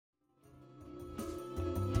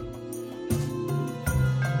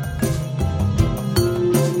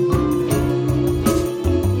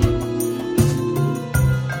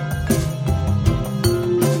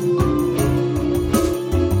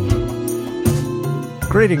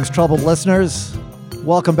Greetings, troubled listeners.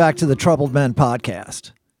 Welcome back to the Troubled Men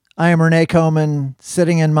podcast. I am Renee Coman,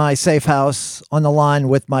 sitting in my safe house on the line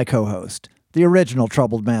with my co-host, the original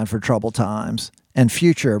troubled man for troubled times and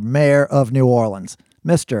future mayor of New Orleans,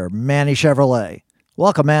 Mr. Manny Chevrolet.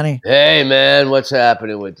 Welcome, Manny. Hey, man, what's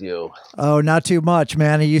happening with you? Oh, not too much,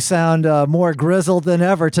 Manny. You sound more grizzled than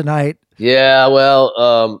ever tonight. Yeah,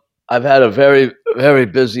 well, I've had a very, very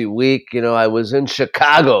busy week. You know, I was in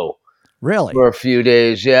Chicago Really? for a few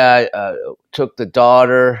days. Yeah, I took the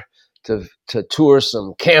daughter to tour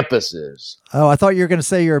some campuses. Oh, I thought you were going to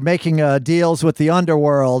say you're making deals with the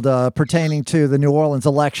underworld pertaining to the New Orleans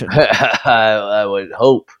election. I would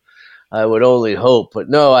hope. I would only hope. But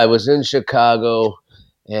no, I was in Chicago,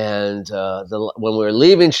 and when we were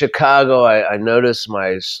leaving Chicago, I noticed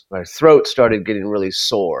my throat started getting really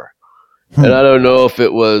sore. And I don't know if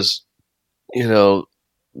it was, you know,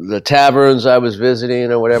 the taverns I was visiting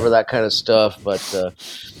or whatever, that kind of stuff, but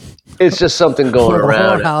it's just something going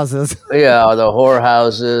around. The whorehouses. Yeah, the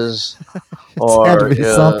whorehouses. Or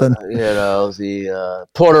something. You know, the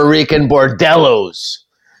Puerto Rican bordellos,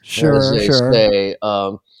 as they say.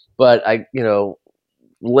 But I,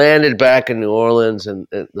 landed back in New Orleans, and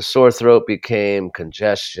the sore throat became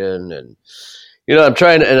congestion, and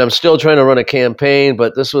I'm still trying to run a campaign,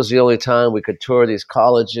 but this was the only time we could tour these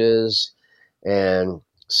colleges, and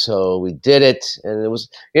so we did it. And it was,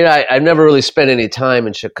 I've never really spent any time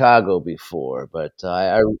in Chicago before, but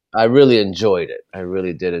I really enjoyed it. I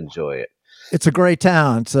really did enjoy it. It's a great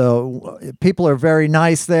town. So people are very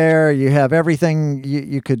nice there. You have everything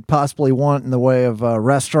you could possibly want in the way of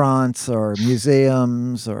restaurants or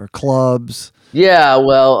museums or clubs. Yeah,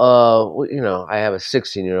 well, I have a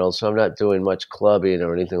 16-year-old, so I'm not doing much clubbing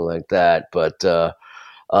or anything like that. But the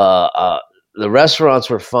restaurants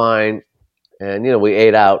were fine, and we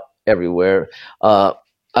ate out everywhere. I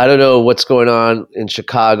don't know what's going on in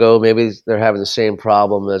Chicago. Maybe they're having the same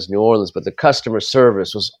problem as New Orleans, but the customer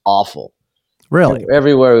service was awful. Really?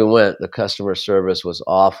 Everywhere we went, the customer service was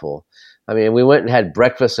awful. I mean, we went and had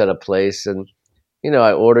breakfast at a place, and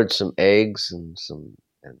I ordered some eggs and some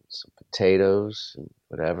potatoes and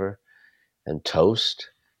whatever, and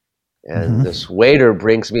toast. And this waiter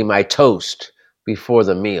brings me my toast before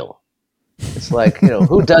the meal. It's like,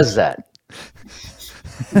 who does that?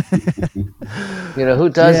 Who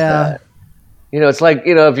does that? It's like,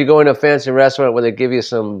 if you go in a fancy restaurant where they give you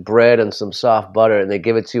some bread and some soft butter and they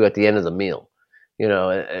give it to you at the end of the meal.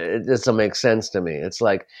 It doesn't make sense to me. It's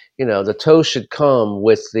like, the toast should come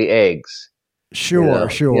with the eggs. Sure.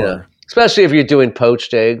 Especially if you're doing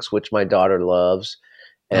poached eggs, which my daughter loves.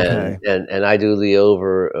 And I do the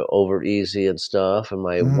over easy and stuff. And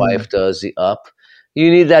my wife does the up. You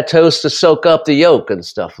need that toast to soak up the yolk and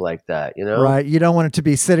stuff like that, Right. You don't want it to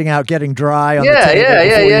be sitting out getting dry on the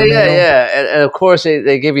table. Yeah. And of course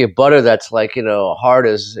they give you butter that's like, hard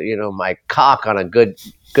as, my cock on a good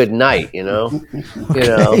night,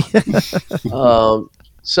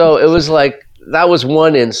 So it was like, that was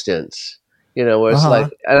one instance, where it's like,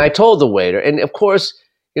 and I told the waiter, and of course,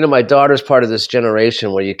 my daughter's part of this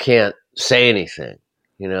generation where you can't say anything.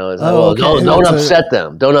 It's like, don't upset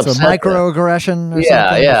them. Don't upset them. Microaggression or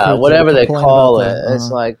something? Yeah, whatever they call it.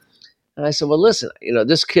 It's like, and I said, well, listen,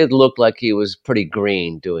 this kid looked like he was pretty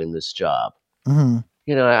green doing this job.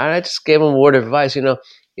 I just gave him a word of advice, I've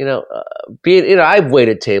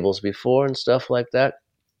waited tables before and stuff like that.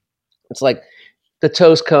 It's like the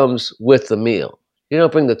toast comes with the meal. You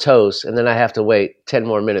don't bring the toast, and then I have to wait 10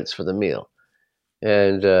 more minutes for the meal.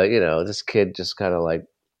 And, this kid just kind of like,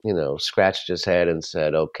 scratched his head and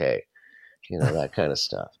said, okay, that kind of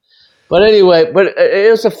stuff. But anyway, it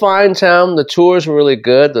was a fine town. The tours were really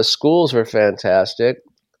good. The schools were fantastic.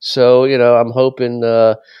 So, I'm hoping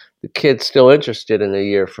the kid's still interested in a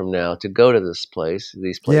year from now to go to these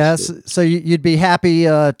places. Yes. So you'd be happy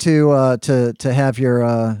to have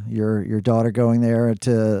your daughter going there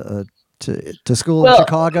to school in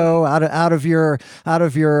Chicago out of your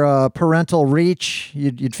parental reach.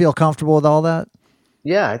 You'd feel comfortable with all that?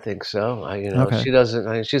 Yeah, I think so. Okay. She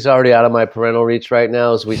doesn't. She's already out of my parental reach right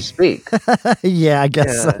now as we speak. Yeah, I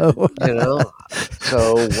guess so.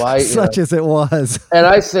 So why? Such as it was. And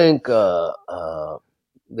I think the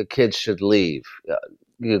kids should leave.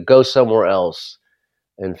 Go somewhere else.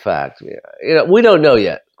 In fact, we don't know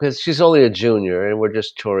yet because she's only a junior and we're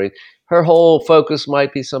just touring. Her whole focus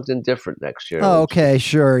might be something different next year. Oh, okay,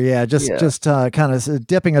 sure, yeah, just kind of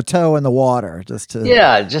dipping a toe in the water, just to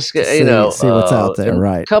see what's out there,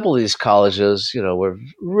 right? A couple of these colleges, were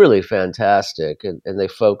really fantastic, and they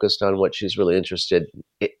focused on what she's really interested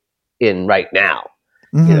in right now.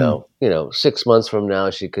 6 months from now,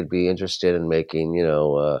 she could be interested in making,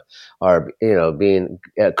 being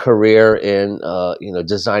a career in,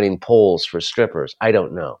 designing poles for strippers. I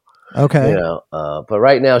don't know. Okay. But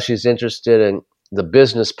right now she's interested in the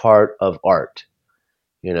business part of art.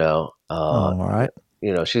 All right.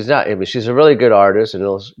 She's not. I mean, she's a really good artist and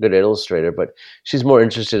good illustrator, but she's more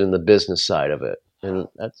interested in the business side of it, and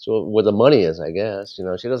that's where the money is, I guess. She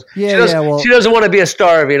doesn't. Well, she doesn't want to be a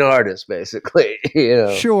starving artist, basically.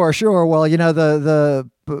 Sure. Well, the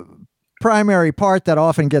primary part that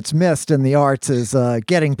often gets missed in the arts is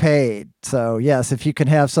getting paid. So yes, if you can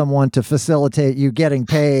have someone to facilitate you getting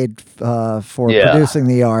paid for producing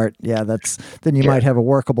the art, then you might have a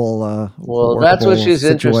workable. That's what she's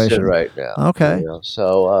situation. Interested right now. Okay,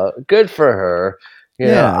 so good for her.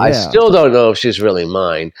 I still don't know if she's really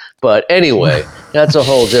mine, but anyway, that's a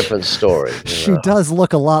whole different story. She does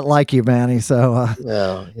look a lot like you, Manny. So,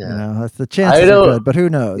 the chances are good, but who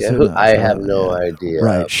knows? I have no idea.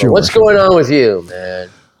 Right, sure. What's going on with you, man?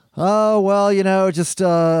 Oh, well, just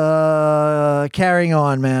carrying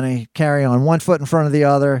on, Manny. Carry on. One foot in front of the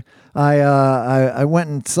other. I went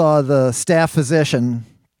and saw the staff physician.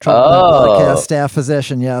 Podcast staff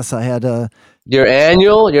physician. Yes, I had Your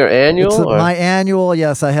annual? My annual,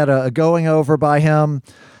 yes. I had a going over by him.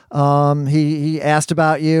 He asked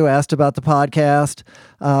about you, asked about the podcast.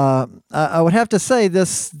 I would have to say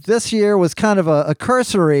this year was kind of a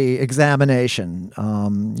cursory examination.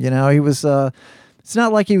 He was, it's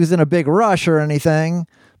not like he was in a big rush or anything,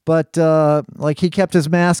 but like he kept his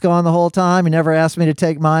mask on the whole time. He never asked me to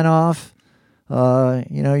take mine off.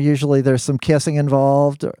 Usually there's some kissing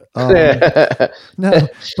involved. No,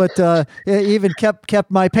 but he even kept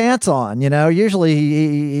my pants on. Usually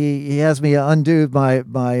he has me undo my.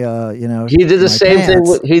 He did the same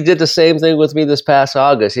thing. He did the same thing with me this past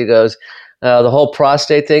August. He goes, the whole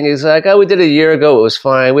prostate thing. He's like, we did it a year ago. It was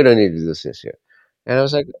fine. We don't need to do this year. And I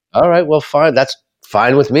was like, all right, well, fine. That's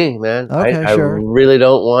fine with me, man. Okay, sure. I really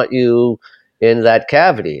don't want you in that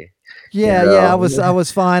cavity. Yeah, I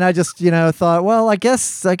was fine. I just, thought, well, I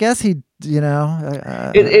guess he, but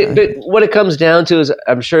what it comes down to is,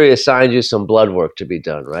 I'm sure he assigned you some blood work to be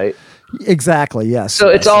done, right? Exactly. Yes. So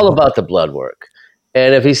it's all about the blood work.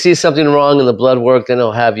 And if he sees something wrong in the blood work, then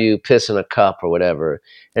he'll have you piss in a cup or whatever.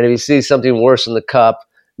 And if he sees something worse in the cup,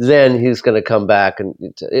 then he's going to come back and,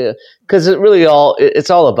 because it's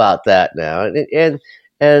all about that now.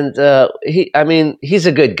 He's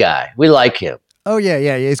a good guy. We like him. Oh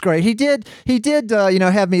yeah, he's great. He did,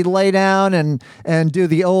 have me lay down and do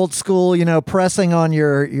the old school, pressing on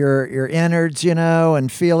your innards,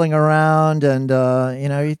 and feeling around, and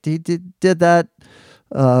he did that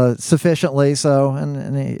sufficiently. So,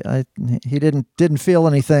 and he didn't feel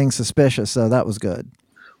anything suspicious, so that was good.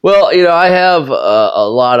 Well, I have a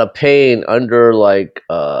lot of pain under,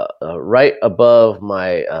 right above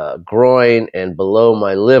my groin and below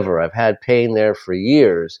my liver. I've had pain there for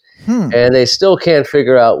years, and they still can't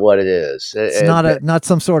figure out what it is. It's not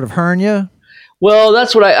some sort of hernia? Well,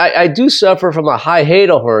 that's what I do suffer from a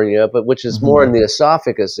hiatal hernia, but which is more in the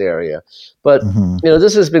esophagus area. But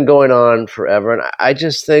this has been going on forever, and I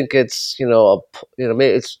just think it's maybe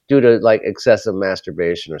it's due to excessive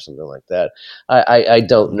masturbation or something like that. I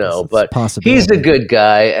don't know, but he's a good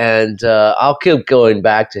guy, and I'll keep going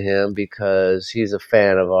back to him because he's a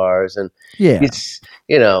fan of ours, and he's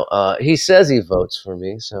he says he votes for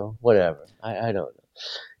me, so whatever. I don't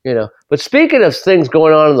know. But speaking of things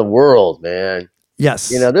going on in the world, man. Yes.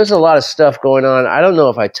 There's a lot of stuff going on. I don't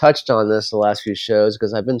know if I touched on this the last few shows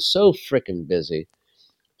because I've been so freaking busy.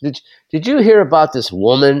 Did you hear about this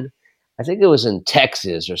woman? I think it was in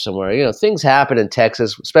Texas or somewhere. Things happen in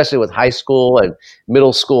Texas, especially with high school and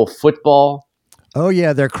middle school football. Oh,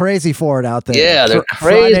 yeah. They're crazy for it out there. Yeah, they're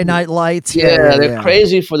crazy. Friday Night Lights. Yeah, they're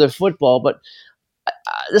crazy for their football. But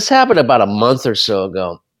this happened about a month or so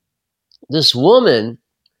ago. This woman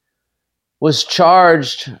was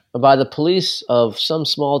charged by the police of some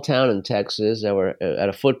small town in Texas that were at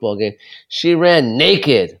a football game. She ran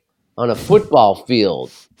naked on a football field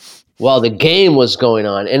while the game was going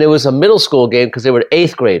on. And it was a middle school game because they were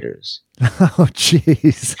 8th graders. Oh,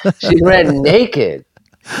 jeez. She ran naked.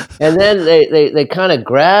 And then they kind of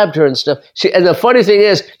grabbed her and stuff. And the funny thing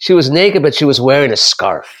is, she was naked, but she was wearing a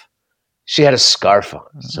scarf. She had a scarf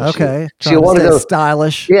on. So okay. She wanted to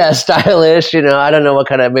stylish. Yeah, stylish. I don't know what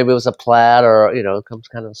kind of, maybe it was a plaid or, some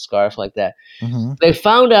kind of scarf like that. Mm-hmm. They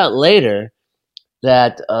found out later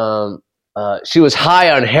that she was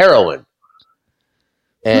high on heroin.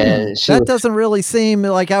 And that doesn't really seem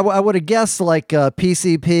like I would have guessed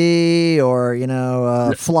PCP or,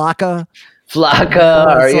 Flocka. Flocka,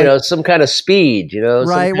 or like, some kind of speed.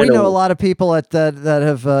 Right. We know a lot of people that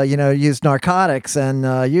have used narcotics,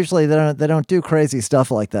 and usually they don't do crazy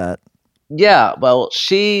stuff like that. Yeah. Well,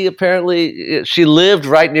 she lived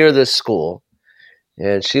right near this school,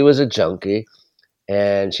 and she was a junkie.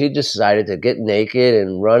 And she decided to get naked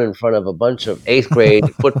and run in front of a bunch of 8th grade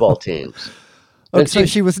football teams. Okay, so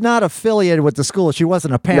she was not affiliated with the school. She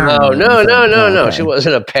wasn't a parent. No. Okay. She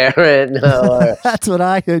wasn't a parent. No. That's what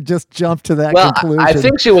I had just jumped to that conclusion. I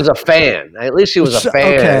think she was a fan. At least she was a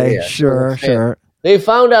fan. Okay, yeah, sure. They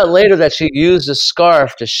found out later that she used a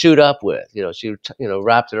scarf to shoot up with. She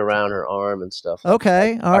wrapped it around her arm and stuff.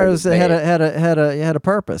 Okay, ours had a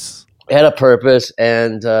purpose. It had a purpose,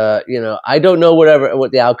 and I don't know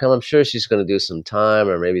what the outcome. I'm sure she's going to do some time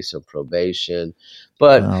or maybe some probation,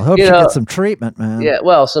 but I hope she gets some treatment, man. Yeah,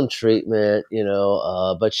 well, some treatment,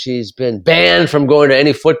 but she's been banned from going to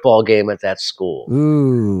any football game at that school.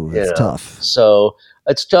 Ooh, that's tough. So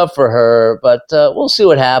it's tough for her, but we'll see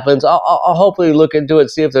what happens. I'll hopefully look into it,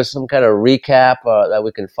 see if there's some kind of recap that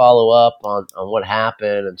we can follow up on what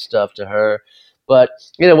happened and stuff to her. But,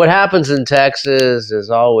 what happens in Texas is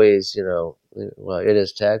always, well, it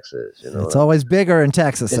is Texas. It's always bigger in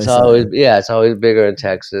Texas. It's always bigger in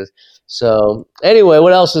Texas. So anyway,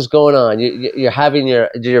 what else is going on?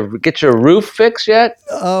 Did you get your roof fixed yet?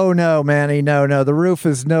 Oh no, Manny, no. The roof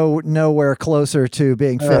is nowhere closer to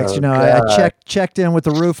being fixed. I checked in with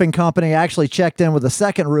the roofing company. I actually checked in with the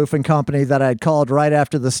second roofing company that I'd called right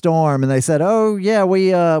after the storm, and they said, "Oh yeah,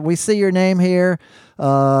 we see your name here.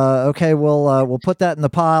 Okay, we'll put that in the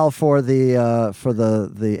pile for the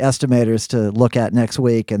estimators to look at next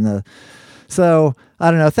week." So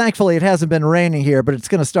I don't know. Thankfully, it hasn't been raining here, but it's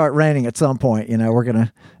going to start raining at some point. We're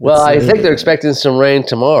gonna. Well, I think they're expecting some rain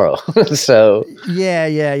tomorrow. So yeah.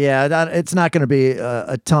 It's not going to be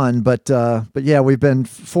a ton, but yeah,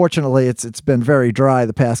 fortunately it's been very dry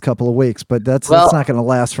the past couple of weeks, but that's not going to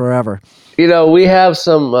last forever. We have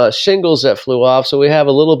some shingles that flew off, so we have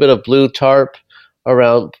a little bit of blue tarp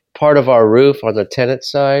around part of our roof on the tenant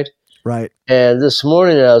side. Right. And this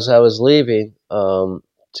morning, as I was leaving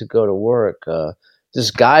to go to work, this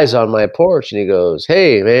guy's on my porch, and he goes,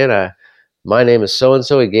 "Hey, man, my name is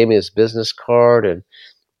so-and-so." He gave me his business card, and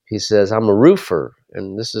he says, "I'm a roofer,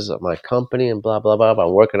 and this is my company, and blah, blah, blah.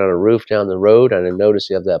 I'm working on a roof down the road, and I noticed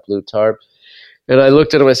you have that blue tarp." And I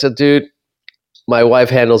looked at him, I said, "Dude, my wife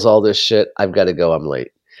handles all this shit. I've got to go. I'm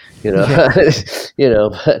late."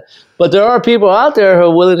 But there are people out there who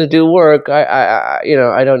are willing to do work. I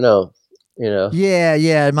don't know.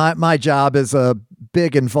 Yeah. My job is a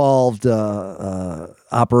big involved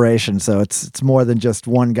operation, so it's more than just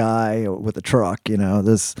one guy with a truck.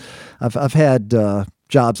 I've had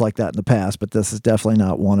jobs like that in the past, but this is definitely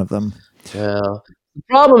not one of them. Yeah.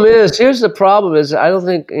 Here's the problem is I don't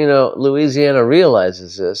think Louisiana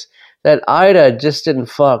realizes this, that Ida just didn't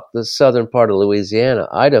fuck the southern part of Louisiana.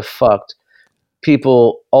 Ida fucked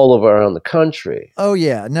people all over around the country. Oh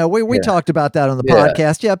yeah, no, we talked about that on the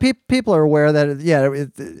podcast. Yeah, people are aware that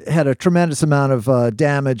it had a tremendous amount of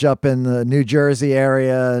damage up in the New Jersey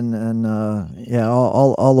area and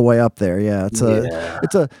all the way up there. Yeah,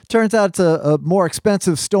 turns out it's a more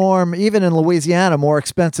expensive storm, even in Louisiana, more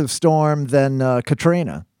expensive storm than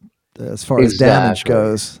Katrina, as far as damage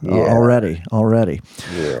goes already.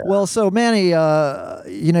 Yeah. Well, so Manny,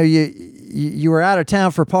 you were out of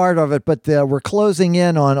town for part of it, but we're closing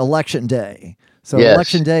in on Election Day. So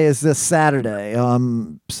Election Day is this Saturday.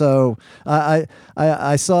 So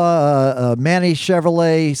I saw Manny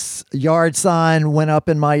Chevrolet's yard sign went up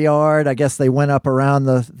in my yard. I guess they went up around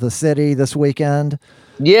the city this weekend.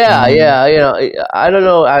 Yeah. I don't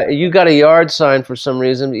know. You got a yard sign for some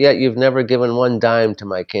reason, yet you've never given one dime to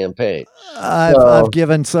my campaign. I've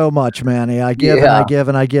given so much, Manny. I give and I give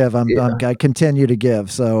and I give. I continue to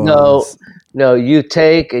give. So no, you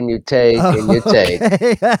take and you take and you take.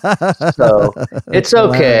 So it's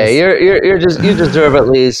okay. You deserve at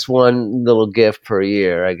least one little gift per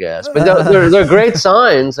year, I guess. But they're great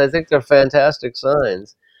signs. I think they're fantastic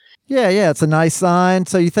signs. Yeah, it's a nice sign.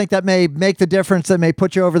 So you think that may make the difference? That may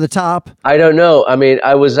put you over the top? I don't know. I mean,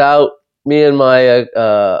 I was out, me and my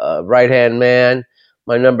right-hand man,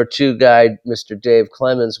 my number 2 guy, Mr. Dave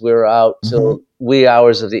Clemens, we were out till wee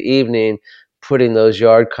hours of the evening putting those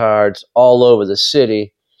yard cards all over the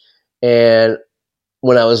city. And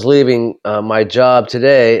when I was leaving my job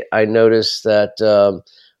today, I noticed that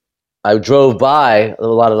I drove by a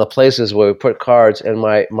lot of the places where we put cards, and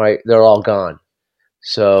they're all gone.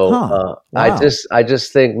 So wow. I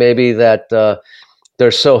just think maybe that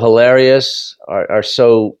they're so hilarious, are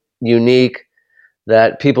so unique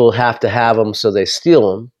that people have to have them, so they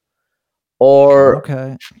steal them, Or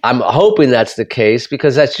okay. I'm hoping that's the case,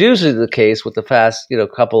 because that's usually the case with the past,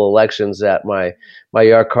 couple elections, that my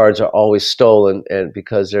yard cards are always stolen, and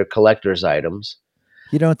because they're collector's items.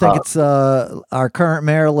 You don't think it's our current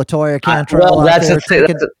mayor, LaToya Cantrell, well, out there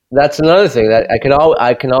taking? That's another thing that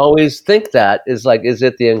I can always think that is like, is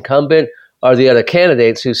it the incumbent or the other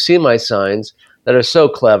candidates who see my signs that are so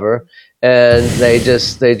clever, and they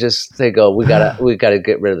go, we gotta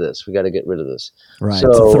get rid of this. We got to get rid of this. Right. So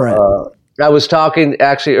it's a threat. I was talking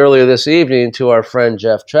actually earlier this evening to our friend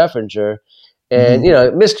Jeff Treffinger, and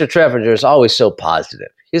Mr. Treffinger is always so positive.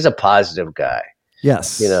 He's a positive guy.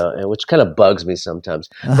 Yes. And which kind of bugs me sometimes.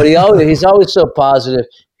 But he's always so positive.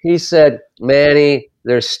 He said, Manny,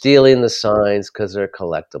 they're stealing the signs because they're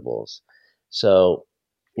collectibles. So,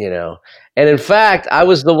 and in fact, I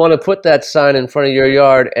was the one who put that sign in front of your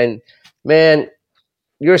yard, and man,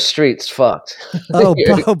 your street's fucked.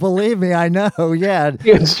 Oh, believe me, I know. Yeah.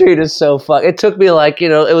 Your street is so fucked. It took me like,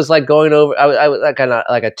 it was like going over, I was like kind of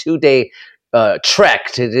like a 2-day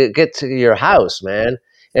trek to get to your house, man.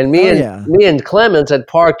 And me and Clemens had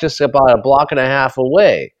parked just about a block and a half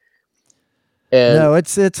away. And no,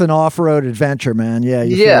 it's an off-road adventure, man. Yeah,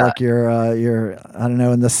 you feel like you're I don't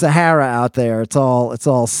know, in the Sahara out there. It's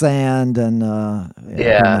all sand and who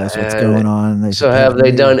knows what's going on. So have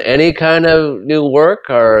they done any kind of new work,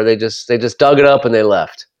 or they just dug it up and they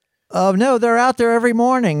left? No, they're out there every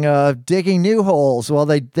morning digging new holes. Well,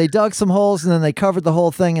 they dug some holes and then they covered the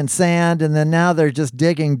whole thing in sand, and then now they're just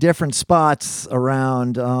digging different spots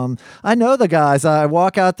around. I know the guys. I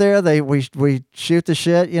walk out there. We shoot the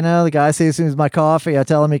shit. The guy sees my coffee. I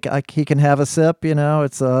tell him he can have a sip.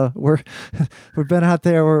 It's we've been out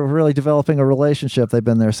there. We're really developing a relationship. They've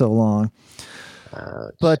been there so long.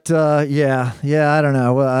 But yeah, I don't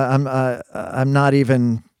know. I'm not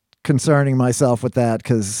even concerning myself with that,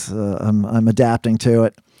 because I'm adapting to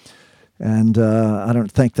it, and I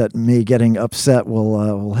don't think that me getting upset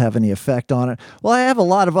will have any effect on it. Well, I have a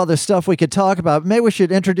lot of other stuff we could talk about. Maybe we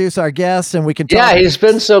should introduce our guest, and we can talk. Yeah, he's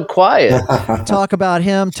been so quiet. Talk about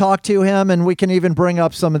him, talk to him, and we can even bring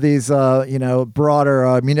up some of these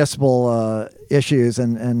broader municipal issues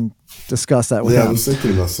and discuss that with him. Yeah, I was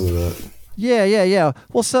thinking about some of that. Yeah.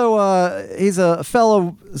 Well, so he's a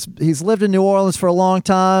fellow. He's lived in New Orleans for a long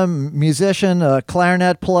time. Musician, a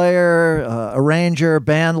clarinet player, arranger,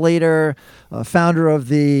 band leader, founder of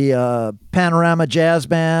the Panorama Jazz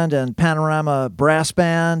Band and Panorama Brass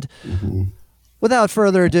Band. Mm-hmm. Without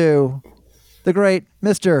further ado, the great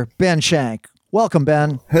Mr. Ben Shank. Welcome,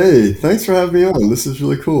 Ben. Hey, thanks for having me on. This is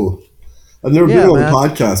really cool. I've never been on a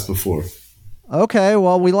podcast before. Okay,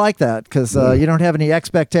 well, we like that, because you don't have any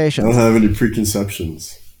expectations. I don't have any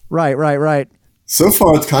preconceptions. Right. So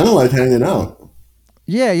far, it's kind of like hanging out.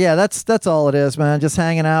 Yeah, that's all it is, man. Just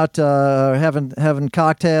hanging out, having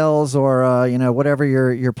cocktails, or whatever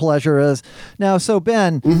your pleasure is. Now, so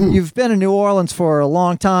Ben, you've been in New Orleans for a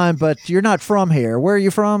long time, but you're not from here. Where are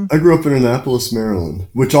you from? I grew up in Annapolis, Maryland,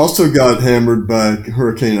 which also got hammered by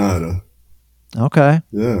Hurricane Ida. Okay.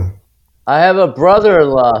 Yeah. I have a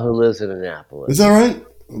brother-in-law who lives in Annapolis. Is that right?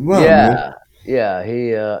 Wow, yeah.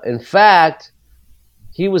 He, in fact,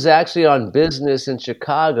 he was actually on business in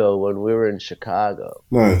Chicago when we were in Chicago.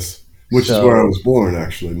 Nice. Which is where I was born,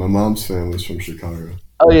 actually. My mom's family's from Chicago.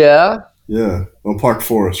 Oh, yeah? Yeah. Well, Park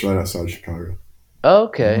Forest, right outside Chicago.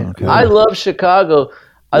 Okay. I love Chicago.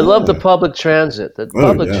 I love the public transit. The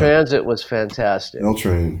public transit was fantastic. L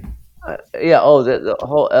train. The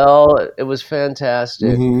whole L, it was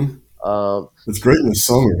fantastic. Mm-hmm. It's great in the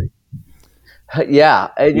summer. Yeah,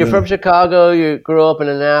 and you're from Chicago. You grew up in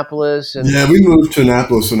Annapolis. Yeah, we moved to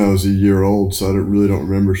Annapolis when I was a year old, so I really don't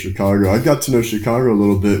remember Chicago. I got to know Chicago a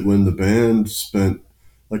little bit when the band spent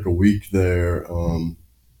like a week there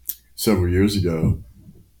several years ago,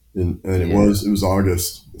 and it was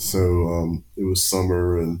August, so it was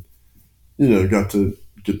summer, and got to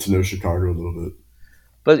get to know Chicago a little bit.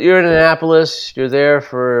 But you're in Annapolis. You're there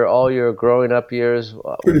for all your growing up years.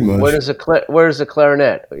 Pretty much. Where's the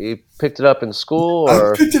clarinet? You picked it up in school,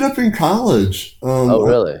 or I picked it up in college. Oh,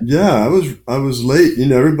 really? Yeah, I was late.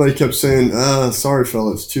 Everybody kept saying, "Sorry,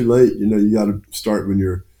 fella, it's too late. You got to start when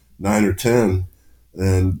you're 9 or 10."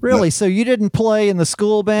 And really, so you didn't play in the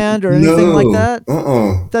school band or anything like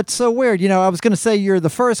that? That's so weird. I was going to say you're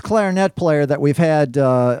the first clarinet player that we've had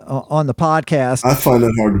on the podcast. I find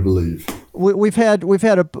that hard to believe. We've had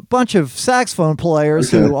a bunch of saxophone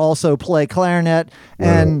players who also play clarinet,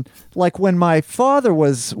 and like when my father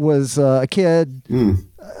was a kid,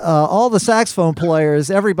 all the saxophone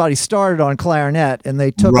players, everybody started on clarinet, and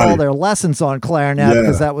they took all their lessons on clarinet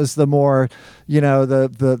because that was the more,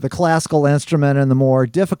 the classical instrument and the more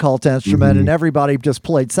difficult instrument, and everybody just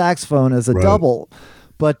played saxophone as a double.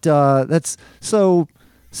 But that's so.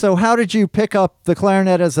 So how did you pick up the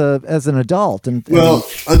clarinet as an adult? Well,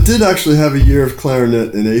 I did actually have a year of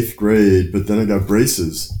clarinet in 8th grade, but then I got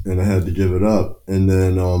braces and I had to give it up, and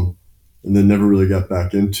then never really got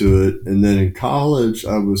back into it. And then in college,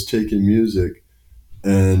 I was taking music,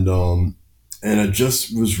 and I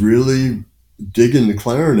just was really digging the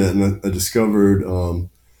clarinet, and I discovered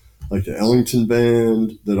like the Ellington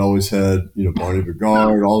Band that always had, Barney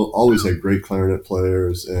Bigard, always had great clarinet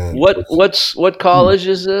players. And what college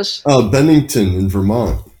is this? Bennington in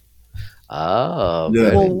Vermont. Oh,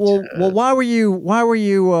 yeah. Well, why were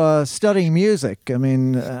you studying music? I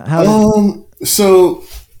mean, how? So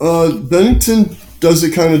Bennington does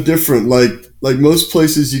it kind of different. Like most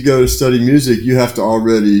places you go to study music, you have to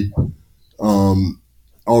already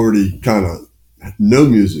kind of know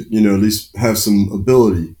music, at least have some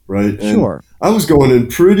ability, right? And sure. I was going in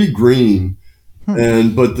pretty green,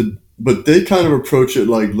 but they kind of approach it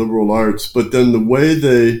like liberal arts. But then the way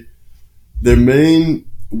their main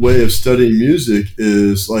way of studying music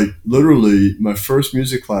is like literally my first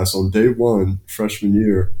music class on day one, freshman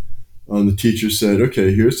year. The teacher said,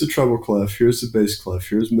 okay, here's the treble clef, here's the bass clef,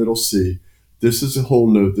 here's middle C. This is a whole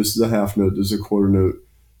note, this is a half note, this is a quarter note,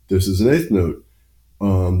 this is an eighth note.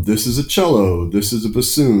 This is a cello, this is a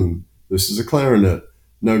bassoon, this is a clarinet.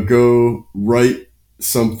 Now go write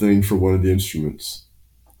something for one of the instruments.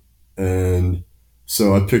 And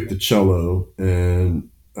so I picked the cello and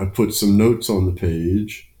I put some notes on the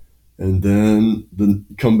page, and then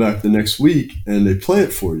come back the next week and they play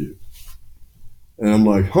it for you. And I'm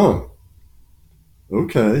like,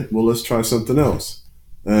 okay, well, let's try something else.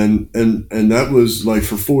 And that was like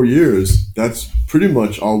for 4 years, that's pretty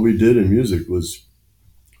much all we did in music was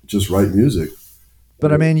just write music.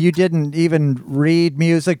 But I mean, you didn't even read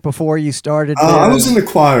music before you started? I was in the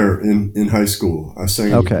choir in high school. I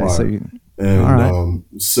sang in the choir. So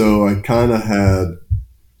so I kind of had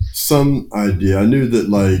some idea. I knew that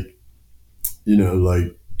like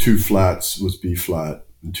 2 flats was B flat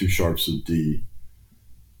and 2 sharps was D,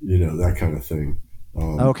 that kind of thing.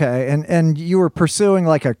 Okay, and you were pursuing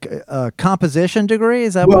like a composition degree?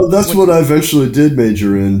 Is that that's what I eventually did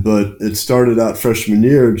major in, but it started out freshman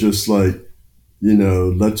year just like,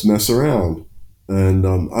 let's mess around. And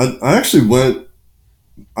I actually went,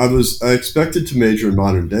 I expected to major in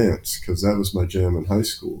modern dance because that was my jam in high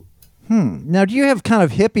school. Now, do you have kind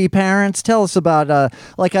of hippie parents? Tell us about, I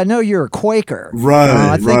know you're a Quaker. Right,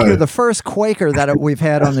 I think you're the first Quaker that we've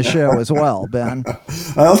had on the show as well, Ben.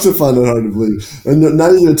 I also find that hard to believe. And now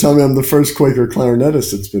you're going to tell me I'm the first Quaker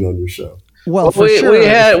clarinetist that's been on your show. Well, for sure.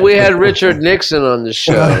 We had Richard Nixon on the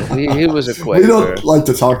show. He was a Quaker. We don't like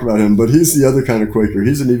to talk about him, but he's the other kind of Quaker.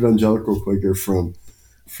 He's an evangelical Quaker from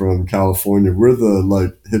California. We're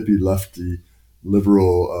the hippie, lefty,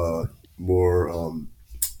 liberal, more...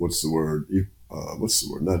 what's the word?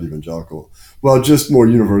 Not evangelical. Well, just more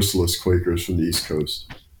universalist Quakers from the East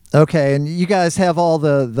Coast. Okay, and you guys have all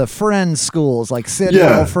the Friends schools, like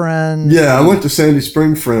Sidwell Friends. Yeah, I went to Sandy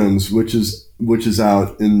Spring Friends, which is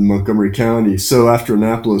out in Montgomery County. So after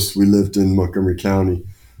Annapolis, we lived in Montgomery County,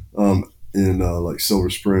 in Silver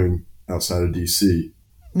Spring, outside of D.C.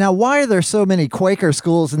 Now, why are there so many Quaker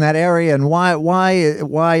schools in that area, and why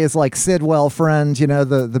is like Sidwell Friends,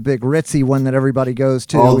 the big ritzy one that everybody goes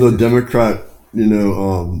to? All the Democrat,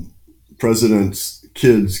 presidents'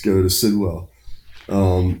 kids go to Sidwell.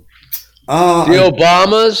 The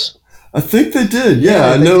Obamas? I think they did.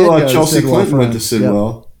 Yeah, I know Chelsea Clinton went to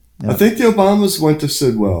Sidwell. Yep. I think the Obamas went to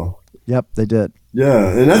Sidwell. Yep, they did.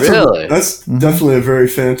 Yeah, and that's definitely a very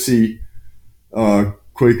fancy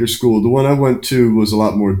Quaker school. The one I went to was a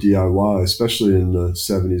lot more DIY, especially in the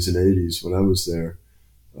 70s and 80s when I was there.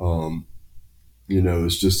 It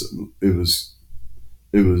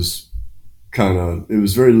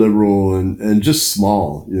was very liberal and just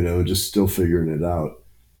small, just still figuring it out.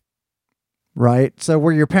 Right. So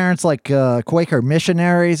were your parents like Quaker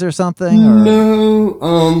missionaries or something? Or?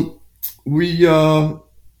 No,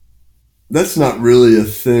 that's not really a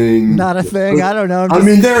thing. Not a thing. I don't know. There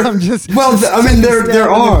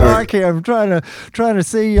are. I'm trying to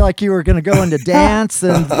see like you were going to go into dance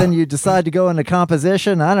and then you decide to go into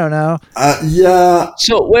composition. I don't know. Yeah.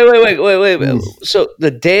 So wait. So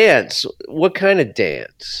the dance. What kind of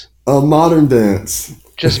dance? Modern dance.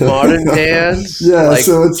 Just modern dance? Yeah. Like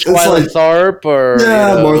so it's Twyla Tharp or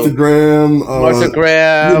Martha Graham.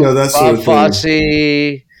 That sort of thing. Bob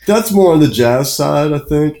Fosse. That's more on the jazz side, I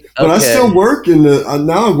think. But I still work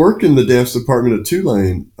now I work in the dance department at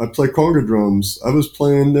Tulane. I play conga drums. I was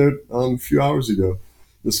playing there a few hours ago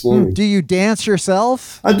this morning. Do you dance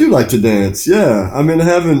yourself? I do like to dance, yeah. I mean, I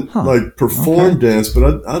haven't performed dance,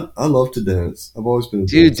 but I love to dance. I've always been a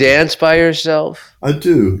dancer. Do you dance by yourself? I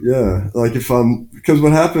do, yeah. Like because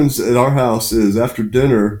what happens at our house is after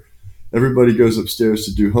dinner, everybody goes upstairs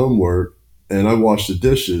to do homework, and I wash the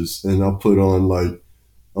dishes, and I'll put on like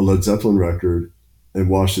a Led Zeppelin record and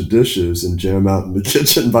wash the dishes and jam out in the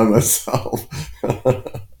kitchen by myself.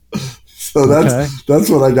 So that's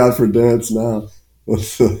what I got for dance now.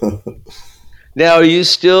 Now, are you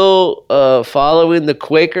still following the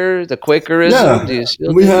Quakerism? Yeah, Do you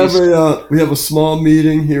still, we have a small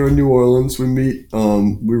meeting here in New Orleans. We meet.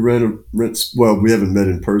 We rent. Well, we haven't met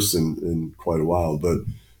in person in quite a while, but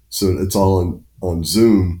so it's all on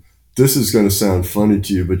Zoom. This is going to sound funny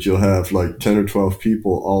to you, but you'll have like 10 or 12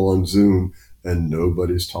 people all on Zoom and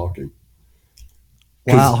nobody's talking.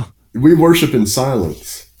 Wow. We worship in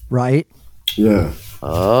silence. Right. Yeah.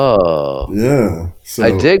 Oh. Yeah. So,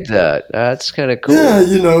 I dig that. That's kind of cool. Yeah,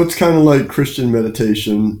 it's kind of like Christian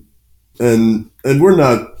meditation. And we're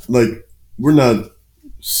not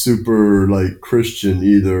super like Christian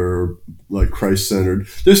either, like Christ-centered.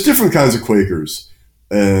 There's different kinds of Quakers.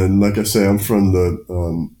 And like I say, I'm from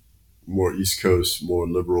the more East Coast, more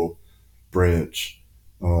liberal branch.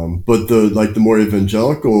 But the more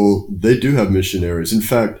evangelical, they do have missionaries. In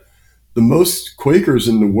fact, the most Quakers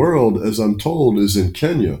in the world, as I'm told, is in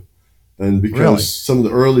Kenya. And because some of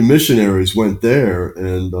the early missionaries went there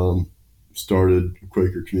and started a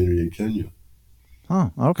Quaker community in Kenya.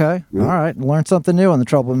 Oh, okay. Yeah. All right. Learn something new on the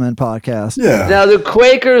Troubled Men podcast. Yeah. Now, the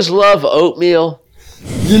Quakers love oatmeal.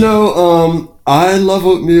 I love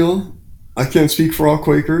oatmeal. I can't speak for all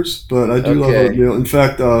Quakers, but I do love oatmeal. In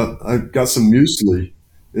fact, I've got some muesli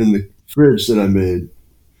in the fridge that I made.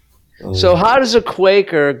 So how does a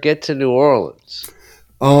Quaker get to New Orleans?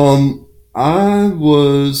 I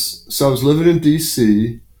was living in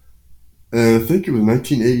D.C., and I think it was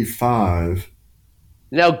 1985.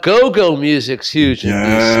 Now, go-go music's huge in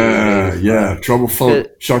D.C. Yeah. Trouble Funk,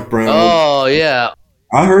 Chuck Brown. Oh, yeah.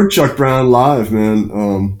 I heard Chuck Brown live, man,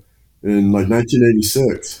 in like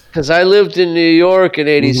 1986. Because I lived in New York in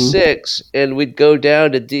 86, and we'd go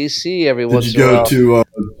down to D.C. every once in a while. Did you go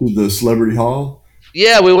to the Celebrity Hall?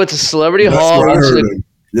 Yeah, we went to Celebrity Hall. Where I heard him.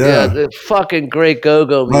 Yeah, the fucking great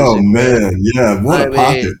go-go music. Oh, man, yeah. What a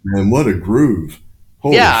pocket, man. What a groove.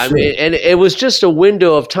 Holy shit. I mean, and it was just a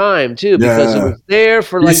window of time, too, because it was there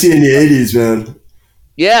for like... You see in the 80s, man.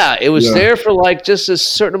 Yeah, it was there for like just a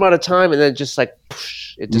certain amount of time, and then just like,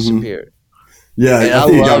 poosh, it disappeared. Yeah, I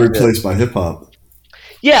think it got replaced by hip-hop.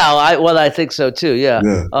 Yeah, I think so too. Yeah.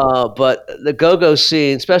 But the go-go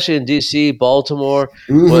scene, especially in DC, Baltimore,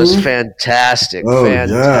 was fantastic. Oh,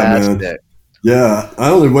 fantastic. Yeah, man. Yeah,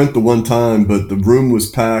 I only went the one time, but the room was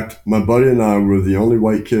packed. My buddy and I were the only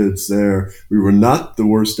white kids there. We were not the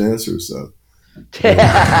worst dancers, though.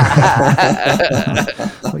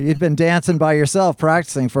 Well, you'd been dancing by yourself,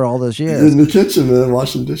 practicing for all those years. In the kitchen, man,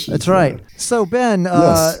 washing dishes. That's right. So, Ben,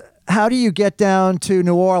 yes. How do you get down to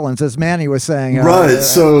New Orleans, as Manny was saying? Right.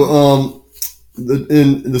 So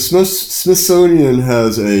the Smithsonian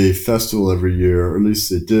has a festival every year, or at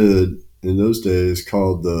least they did in those days,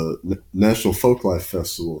 called the National Folklife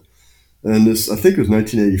Festival. And this, I think it was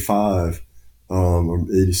 1985 or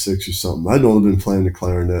 86 or something. I'd only been playing the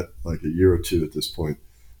clarinet like a year or two at this point.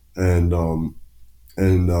 And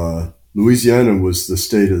Louisiana was the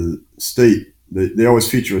state. They always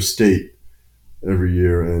feature a state every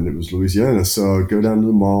year, and it was Louisiana. So I go down to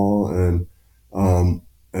the mall, and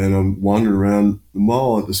I'm wandering around the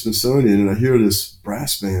mall at the Smithsonian, and I hear this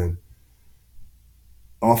brass band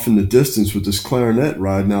off in the distance with this clarinet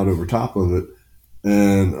riding out over top of it.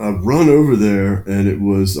 And I run over there, and it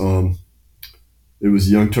was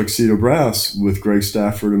Young Tuxedo Brass with Greg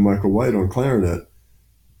Stafford and Michael White on clarinet.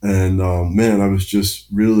 And man, it just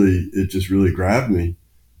really grabbed me.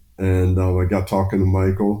 And I got talking to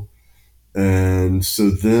Michael. And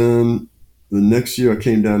so then the next year I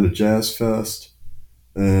came down to Jazz Fest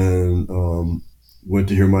and went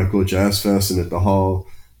to hear Michael at Jazz Fest and at the Hall.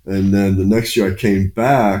 And then the next year I came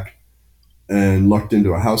back and lucked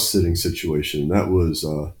into a house sitting situation. That was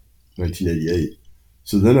 1988.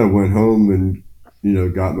 So then I went home and,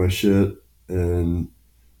 got my shit and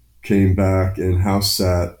came back and house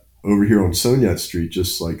sat over here on Sognat Street,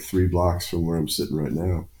 just like 3 blocks from where I'm sitting right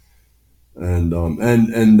now. And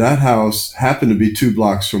that house happened to be 2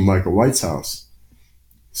 blocks from Michael White's house.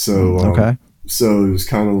 So, so it was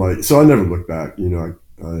kind of like, so I never looked back, I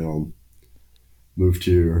moved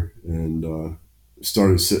here and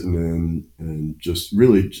started sitting in and just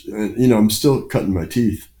really, you know, I'm still cutting my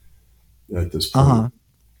teeth at this point. Uh-huh.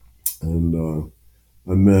 And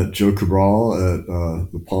I met Joe Cabral at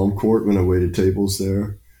the Palm Court when I waited tables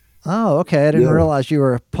there. Oh, okay. I didn't realize you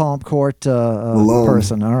were a Palm Court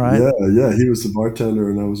person. All right. Yeah. He was the bartender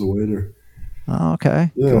and I was a waiter. Oh,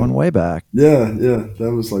 okay. Yeah. Going way back. Yeah.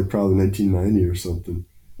 That was like probably 1990 or something.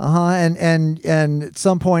 And at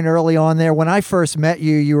some point early on there, when I first met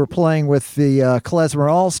you, you were playing with the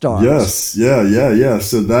Klezmer All-Stars. Yes. Yeah.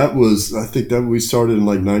 So that was, I think that we started in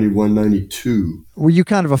like 91, 92. Were you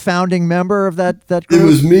kind of a founding member of that group? It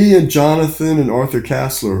was me and Jonathan and Arthur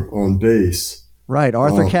Kassler on bass. Right,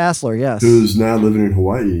 Arthur Kassler, yes. Who's now living in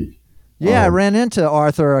Hawaii. Yeah, I ran into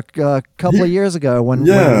Arthur a couple of years ago when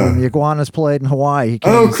the Iguanas played in Hawaii.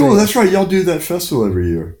 Oh, cool. That's right. Y'all do that festival every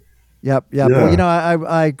year. Yep. Yeah. Well, you know,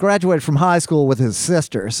 I graduated from high school with his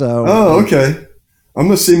sister, so. Oh, okay. I'm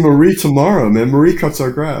going to see Marie tomorrow, man. Marie cuts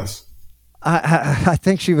our grass. I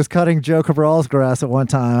think she was cutting Joe Cabral's grass at one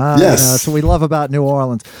time. Yes. You know, that's what we love about New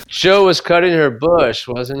Orleans. Joe was cutting her bush,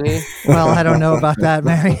 wasn't he? Well, I don't know about that,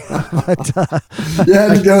 Manny. But you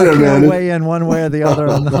had to go there, man. Weigh in one way or the other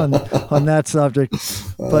on that subject.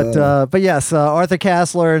 But yes, Arthur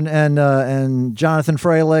Kassler and Jonathan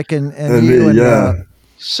Freilich and you me, and yeah.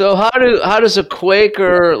 So how does a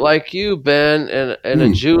Quaker like you, Ben, and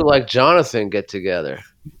a Jew like Jonathan get together?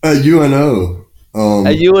 At UNO.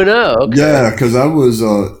 At UNO, okay. Yeah, because I was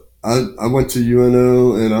I went to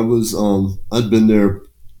UNO and I was I'd been there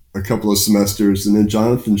a couple of semesters, and then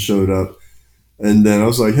Jonathan showed up, and then I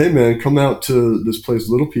was like, hey man, come out to this place,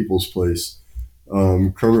 Little People's Place.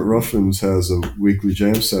 Kermit Ruffins has a weekly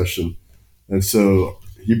jam session, and so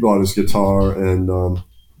he brought his guitar and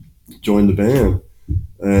joined the band,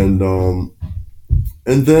 and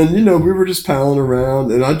then, you know, we were just palling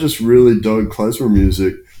around, and I just really dug klezmer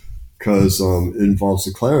music because it involves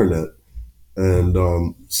the clarinet. And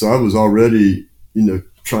so I was already, you know,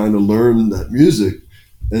 trying to learn that music.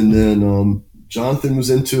 And then Jonathan was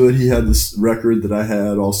into it. He had this record that I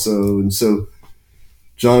had also. And so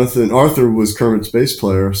Arthur was Kermit's bass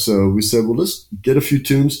player. So we said, well, let's get a few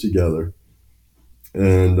tunes together.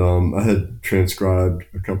 And I had transcribed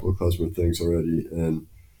a couple of klezmer things already. And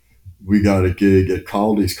we got a gig at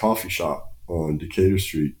Caldi's Coffee Shop on Decatur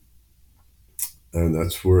Street. And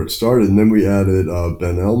that's where it started. And then we added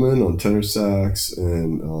Ben Ellman on tenor sax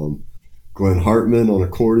and Glenn Hartman on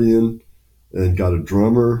accordion, and got a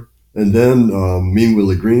drummer. And then Mean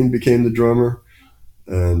Willie Green became the drummer.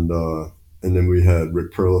 And then we had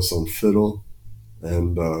Rick Perlis on fiddle,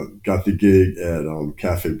 and got the gig at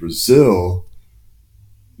Cafe Brazil.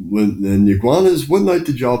 And Iguanas, what night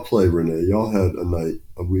did y'all play, Renee? Y'all had a night,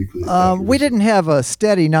 a weekly. We didn't have a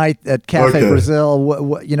steady night at Cafe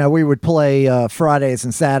Brazil. You know, we would play Fridays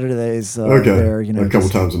and Saturdays there. You know, a couple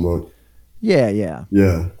times a month. Yeah.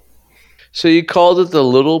 So you called it the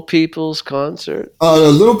Little People's Concert? The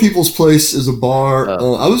Little People's Place is a bar.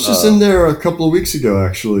 I was just in there a couple of weeks ago,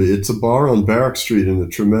 actually. It's a bar on Barrack Street in the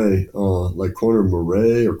Treme, like corner of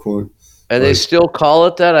Murray or corner. And they still call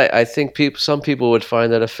it that? I think some people would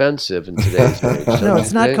find that offensive in today's age. No,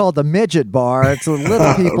 it's not called the Midget Bar. It's a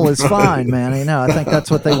Little People is fine, man. You know, I think that's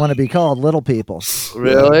what they want to be called, Little People.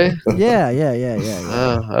 Really? Yeah.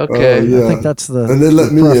 Oh, okay. Yeah. I think that's the And they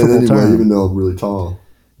let me in anyway, term. even though I'm really tall.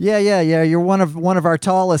 Yeah. You're one of our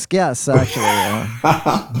tallest guests, actually.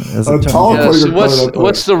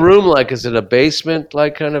 What's the room like? Is it a basement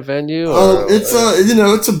like kind of venue? You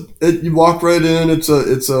walk right in. It's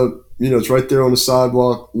right there on the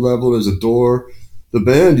sidewalk level. There's a door. The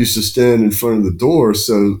band used to stand in front of the door,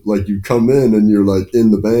 so like you come in and you're like in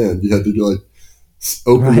the band. You had to like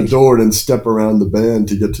open the door and then step around the band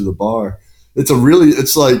to get to the bar. It's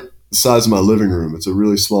like the size of my living room. It's a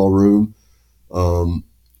really small room.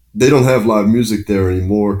 They don't have live music there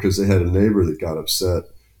anymore because they had a neighbor that got upset.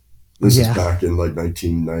 This is back in like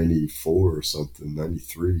 1994 or something,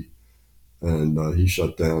 93. And he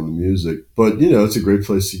shut down the music. But, you know, it's a great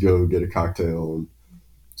place to go get a cocktail and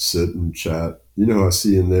sit and chat. You know who I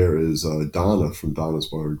see in there is Donna from Donna's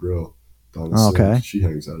Bar and Grill. Donna Sims. She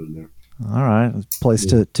hangs out in there. All right. It's a place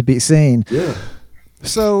to be seen. Yeah.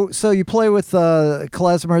 So you play with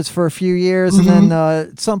Klezmers for a few years, and then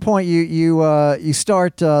at some point you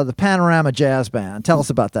start the Panorama Jazz Band. Tell us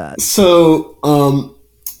about that. So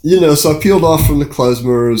so I peeled off from the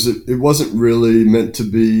Klezmers. It wasn't really meant to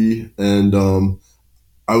be, and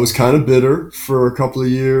I was kind of bitter for a couple of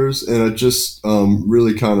years, and I just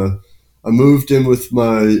really I moved in with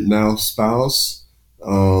my now spouse,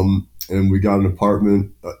 and we got an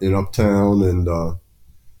apartment in Uptown, and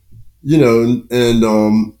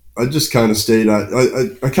I just kind of stayed.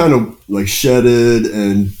 I kind of like shedded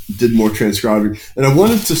and did more transcribing. And I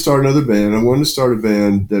wanted to start another band. I wanted to start a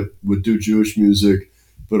band that would do Jewish music,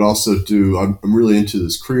 but also do. I'm really into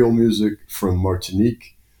this Creole music from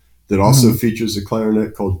Martinique that also features a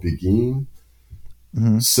clarinet called Begin.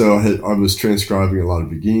 So I was transcribing a lot of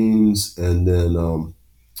Begins, and then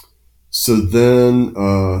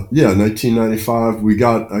 1995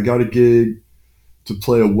 I got a gig to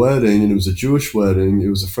play a wedding, and it was a Jewish wedding. It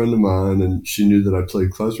was a friend of mine, and she knew that I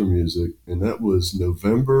played klezmer music, and that was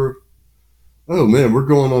November. Oh man, we're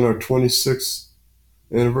going on our 26th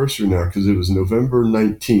anniversary now because it was November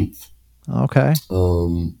 19th. Okay.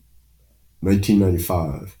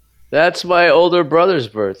 1995. That's my older brother's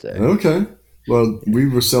birthday. Okay. Well, we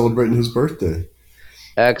were celebrating his birthday.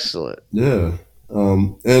 Excellent. Yeah.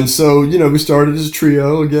 And so, we started as a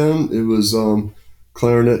trio again. It was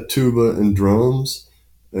clarinet, tuba, and drums,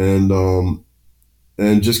 and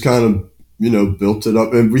just kind of built it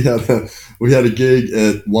up. And we had a gig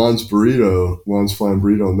at Juan's Flying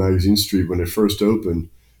Burrito on Magazine Street when it first opened,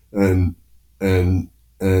 and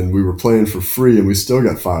we were playing for free, and we still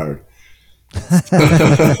got fired.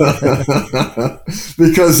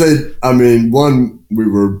 Because one, we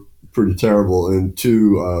were pretty terrible, and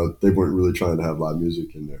two, they weren't really trying to have live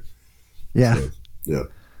music in there. Yeah. So, yeah.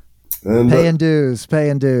 And paying dues,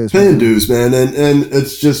 man. And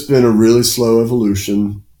it's just been a really slow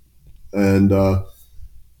evolution. And but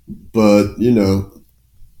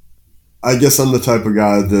I guess I'm the type of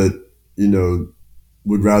guy that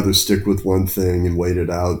would rather stick with one thing and wait it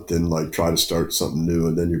out than like try to start something new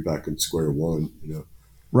and then you're back at square one.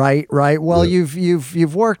 Right. Well, yeah.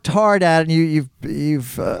 You've worked hard at it. And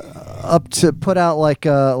you've up to put out like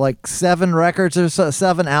 7 records or so,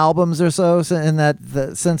 7 albums or so in that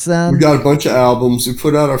since then. We got a bunch of albums. We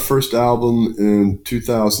put out our first album in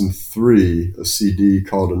 2003, a CD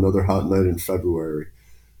called Another Hot Night in February,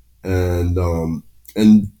 and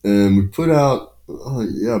we put out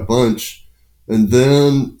a bunch, and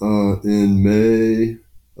then in May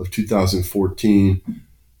of 2014,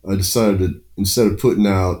 I decided instead of putting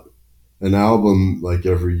out an album like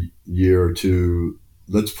every year or two,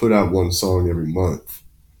 let's put out one song every month.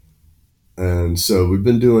 And so we've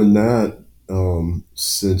been doing that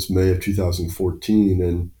since May of 2014,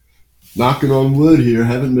 and knocking on wood here,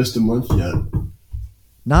 haven't missed a month yet.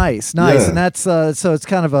 Nice. Yeah. And that's so it's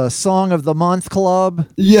kind of a Song of the Month club.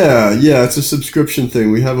 Yeah, it's a subscription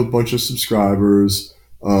thing. We have a bunch of subscribers.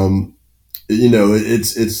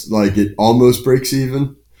 It's like it almost breaks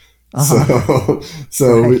even. So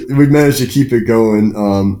right. we managed to keep it going.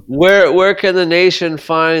 Where can the nation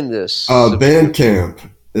find this? Bandcamp.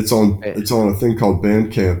 It's on a thing called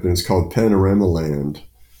Bandcamp, and it's called Panorama Land.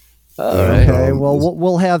 All right. Okay. Well,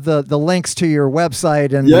 we'll have the links to your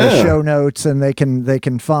website and the show notes, and they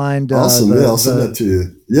can find. Awesome. I'll send that to you.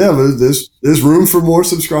 Yeah, but there's room for more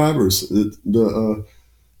subscribers. The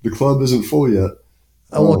club isn't full yet.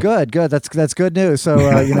 Oh well, good. That's good news. So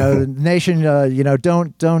the nation,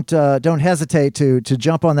 don't hesitate to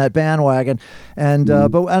jump on that bandwagon, and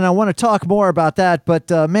but I want to talk more about that. But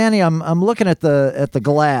Manny, I'm looking at the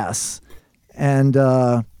glass, and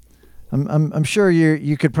I'm sure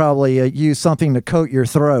you could probably use something to coat your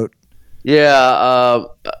throat. Yeah,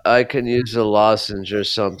 I can use a lozenge or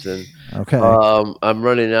something. Okay. I'm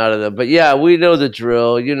running out of them. But yeah, we know the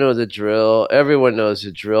drill. You know the drill. Everyone knows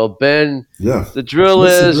the drill. Ben, the drill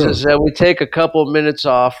is that we take a couple minutes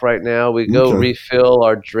off right now. We go refill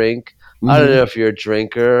our drink. Mm-hmm. I don't know if you're a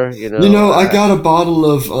drinker. I got a bottle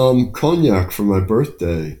of cognac for my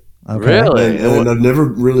birthday. Okay. Really? And I've never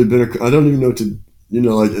really been I don't even know what to,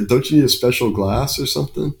 don't you need a special glass or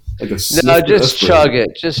something? Just chug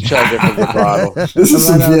it. Just chug it from the bottle. This is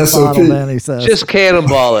some VSOP. Just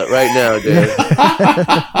cannonball it right now, dude.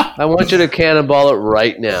 I want you to cannonball it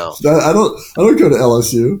right now. I don't go to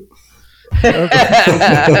LSU.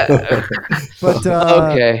 Okay. But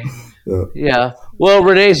okay. Yeah. Well,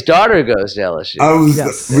 Renee's daughter goes to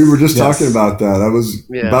LSU. We were just talking about that. I was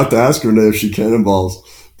about to ask Renee if she cannonballs.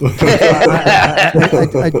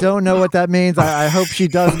 I don't know what that means. I hope she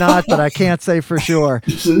does not, but I can't say for sure.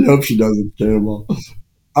 I hope she doesn't cannonball.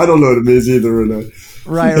 I don't know what it means either, Renee.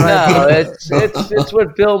 Right. No, it's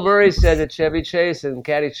what Bill Murray said to Chevy Chase in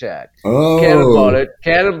Caddyshack. Oh. Cannonball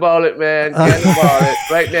it, man. Cannonball it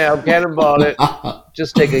right now. Cannonball it.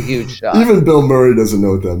 Just take a huge shot. Even Bill Murray doesn't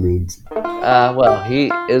know what that means. Well,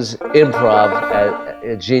 he is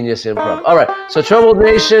a genius improv. All right, so Troubled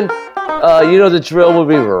Nation, you know the drill. We'll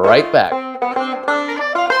be right back.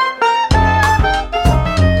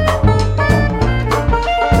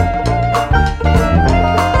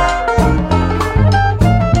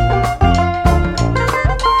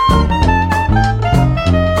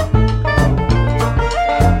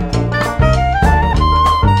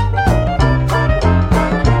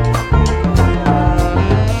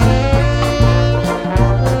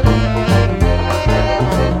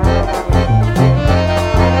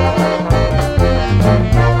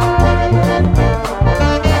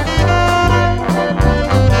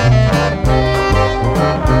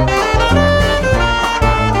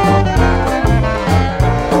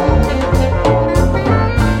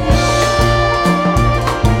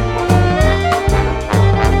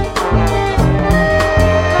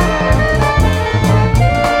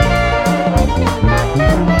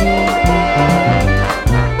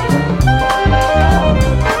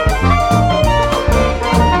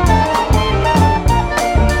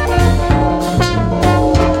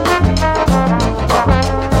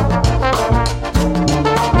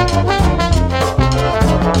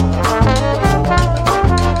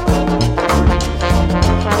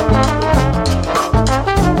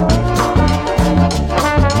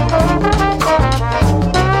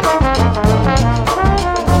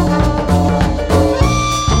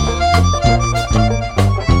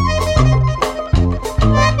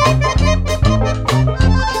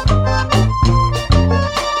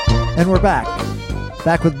 And we're back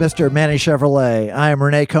with Mr. Manny Chevrolet. I am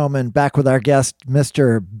Renee Coman, back with our guest,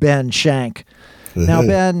 Mr. Ben Shank. Now,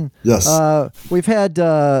 Ben, yes. We've had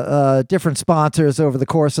different sponsors over the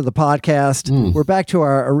course of the podcast. We're back to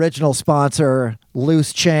our original sponsor,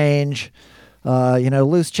 Loose Change.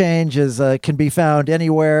 Loose change can be found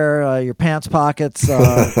anywhere, your pants pockets,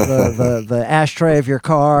 the ashtray of your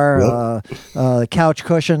car, couch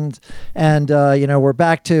cushions. And, we're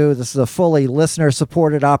back to, this is a fully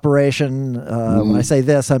listener-supported operation. When I say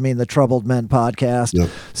this, I mean the Troubled Men podcast. Yep.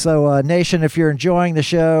 So, Nation, if you're enjoying the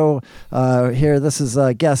show, this is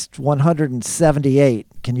guest 178.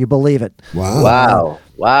 Can you believe it? Wow.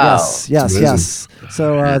 Yes.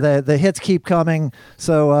 So the hits keep coming.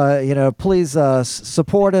 So please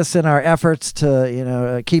support us in our efforts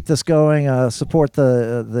to keep this going. Support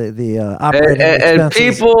the operating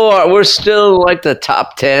expenses. And we're still like the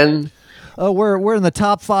top 10. Oh, we're in the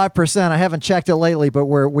top 5%. I haven't checked it lately, but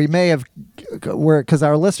because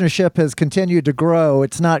our listenership has continued to grow.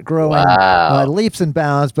 It's not growing leaps and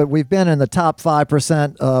bounds, but we've been in the top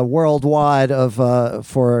 5% worldwide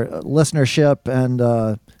for listenership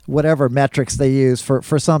and whatever metrics they use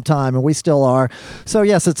for some time, and we still are. So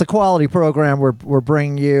yes, it's a quality program we're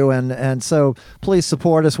bringing you, and so please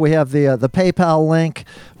support us. We have the PayPal link.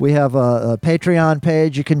 We have a Patreon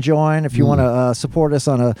page you can join if you want to support us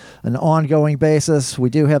on an ongoing basis. We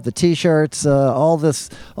do have the T-shirts. All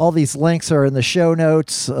these links are in the show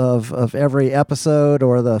notes of every episode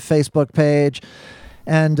or the Facebook page.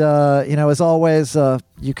 And as always,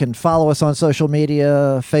 you can follow us on social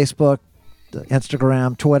media: Facebook,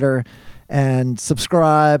 Instagram, Twitter, and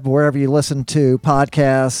subscribe wherever you listen to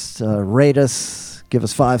podcasts. Rate us, give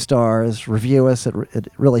us 5 stars, review us. It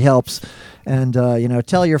really helps. And,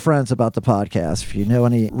 tell your friends about the podcast. If you know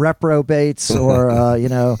any reprobates or,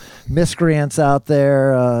 miscreants out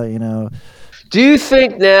there, Do you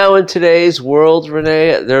think now in today's world,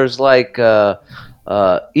 Renee, there's like Ebert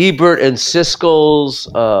and Siskel's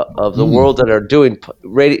of the world that are doing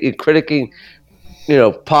critiquing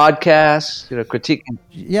podcasts, critiquing.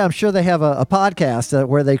 Yeah, I'm sure they have a podcast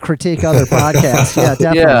where they critique other podcasts. Yeah,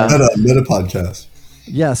 definitely. Yeah. Meta podcast.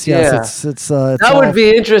 Yes. Yeah. It's that would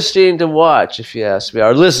be interesting to watch, if you ask me,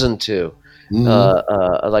 or listen to,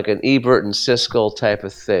 like an Ebert and Siskel type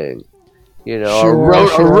of thing. Or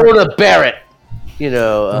Rona Barrett.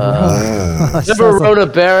 Remember Rona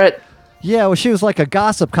Barrett? Yeah, well, she was like a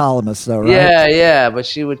gossip columnist, though, right? Yeah, but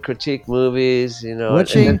she would critique movies. Would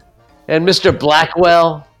she? And Mr.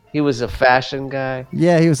 Blackwell, he was a fashion guy.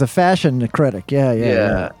 Yeah, he was a fashion critic.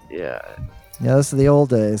 Yeah. Yeah, those are the old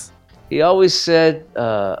days. He always said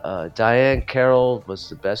Diane Carroll was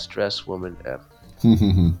the best dressed woman ever.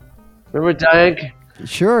 Remember Diane?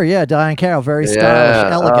 Sure, yeah, Diane Carroll, very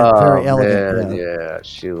stylish, elegant, very elegant. Man, yeah,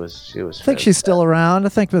 she was. I think she's still around. I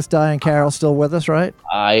think Miss Diane Carroll's still with us, right?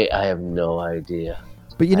 I have no idea.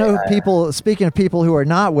 But people. Speaking of people who are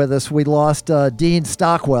not with us, we lost Dean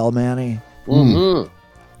Stockwell, Manny. Mm-hmm.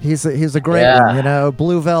 He's a great one,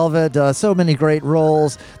 Blue Velvet, so many great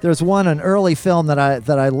roles. There's an early film that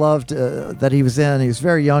I loved that he was in. He was a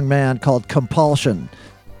very young man, called Compulsion.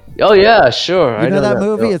 Oh yeah, sure. I know that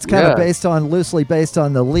movie. It's kind of loosely based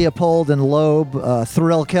on the Leopold and Loeb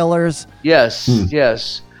Thrill Killers. Yes,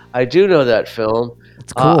 yes, I do know that film.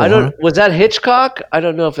 It's cool. Was that Hitchcock? I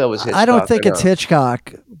don't know if that was Hitchcock. I don't think it's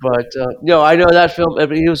Hitchcock. But no, I know that film.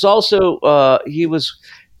 But he was also he was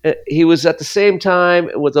at the same time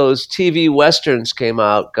with those TV westerns came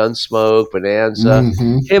out, Gunsmoke, Bonanza.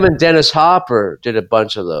 Him and Dennis Hopper did a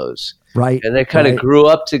bunch of those. Right. And they kind of grew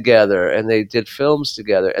up together and they did films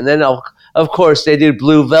together. And then, of course, they did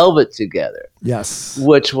Blue Velvet together. Yes.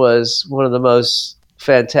 Which was one of the most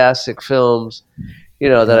fantastic films,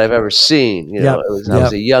 that I've ever seen. I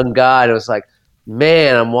was a young guy and it was like,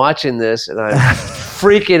 man, I'm watching this and I'm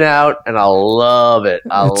freaking out and I love it.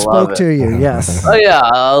 It spoke to you, yes. Oh, yeah.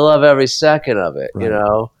 I love every second of it, And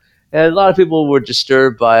a lot of people were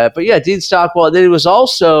disturbed by it. But yeah, Dean Stockwell. Then he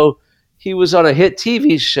was on a hit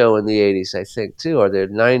TV show in the 80s, I think, too, or the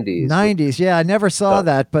 90s. 90s, yeah. I never saw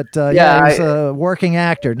that, but he was a working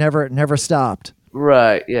actor, never stopped.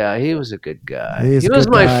 Right, yeah. He was a good guy. He was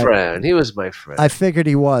my friend. He was my friend. I figured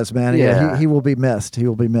he was, man. Yeah. He will be missed. He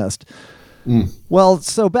will be missed. Well,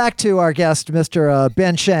 so back to our guest, Mr.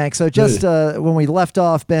 Ben Shank. So just when we left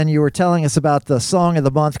off, Ben, you were telling us about the Song of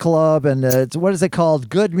the Month Club, and what is it called?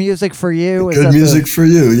 Good Music for You? Good Music for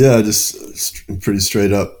You, yeah. Just pretty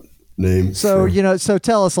straight up name. So so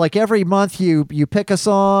tell us, like every month you pick a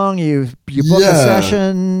song, you book a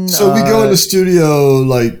session. So we go in the studio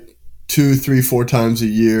like 2, 3, 4 times a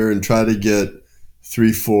year and try to get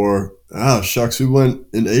 3, 4. We went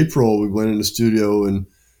in April. We went in the studio in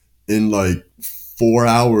in like 4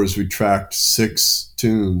 hours, we tracked 6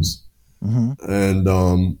 tunes and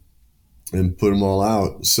put them all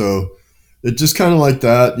out. So it just kind of like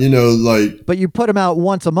that, like. But you put them out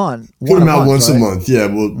once a month. Put them out once a month. Yeah.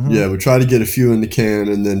 We try to get a few in the can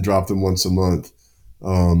and then drop them once a month.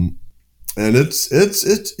 And it's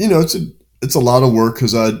a lot of work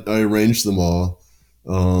because I arrange them all.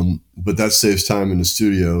 But that saves time in the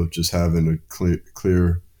studio, just having a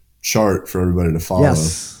clear chart for everybody to follow.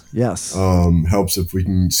 Yes. Helps if we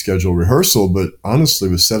can schedule rehearsal, but honestly,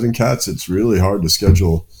 with 7 cats, it's really hard to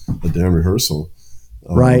schedule a damn rehearsal.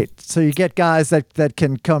 Right. So you get guys that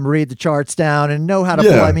can come read the charts down and know how to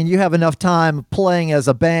play. I mean, you have enough time playing as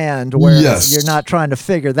a band where you're not trying to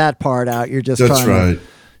figure that part out. You're just just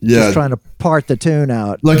trying to part the tune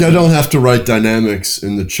out. Like, I don't have to write dynamics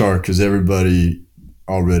in the chart because everybody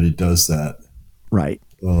already does that. Right.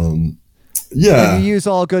 Yeah. And you use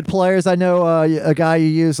all good players. I know a guy you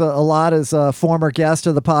use a lot is a former guest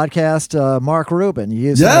of the podcast, Mark Rubin. You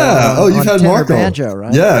use you've had Mark banjo,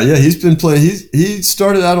 right? Yeah, he's been playing. He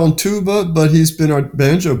started out on tuba, but he's been our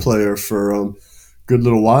banjo player for a good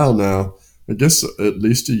little while now. I guess at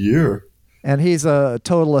least a year. And he's a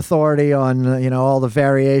total authority on all the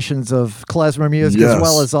variations of klezmer music, as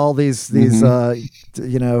well as all these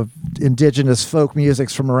indigenous folk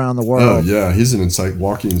musics from around the world. Oh yeah, he's an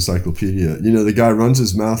walking encyclopedia. The guy runs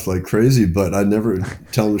his mouth like crazy, but I never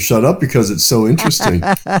tell him to shut up because it's so interesting.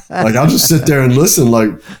 Like, I'll just sit there and listen. Like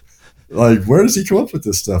where does he come up with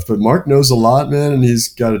this stuff? But Mark knows a lot, man, and he's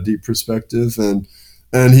got a deep perspective, and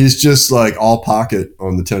he's just like all pocket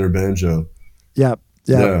on the tenor banjo. Yep.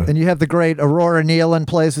 Yeah. And you have the great Aurora Nealon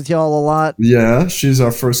plays with y'all a lot. Yeah, she's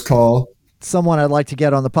our first call. Someone I'd like to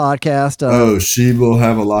get on the podcast. She will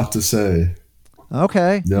have a lot to say.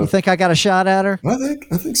 Okay. Yep. You think I got a shot at her? I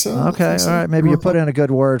think so. Okay. All right. Maybe you put in a good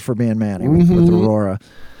word for me and Manny with Aurora.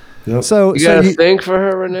 Yep. So you got a thing for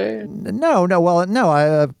her, Renee? No. Well, no.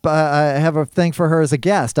 I have a thing for her as a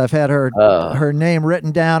guest. I've had her name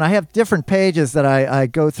written down. I have different pages that I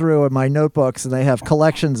go through in my notebooks, and they have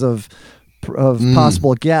collections of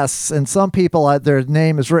possible guests, and some people their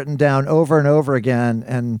name is written down over and over again,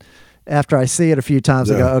 and after I see it a few times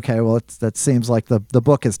I go, okay, well that seems like the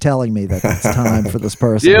book is telling me that it's time for this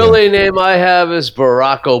person. The only name I have is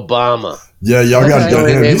Barack Obama. Yeah, y'all got the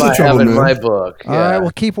only name I have in my book. All right, well,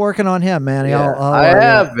 keep working on him, Manny. Yeah. I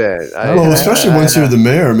have been. Especially once you're the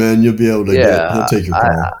mayor, man, you'll be able to he'll take your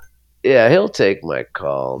call. He'll take my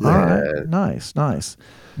call, man. All right. Nice.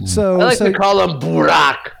 So I like to call him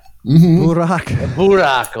Burak. Burak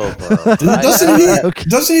Obama.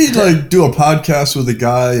 Doesn't he like do a podcast with a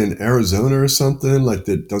guy in Arizona or something, like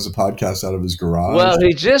that does a podcast out of his garage? Well,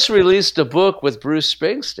 he just released a book with Bruce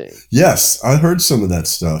Springsteen. Yes, I heard some of that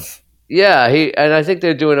stuff. Yeah, and I think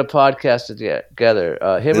they're doing a podcast together.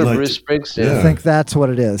 Him and Bruce Springsteen. Yeah. I think that's what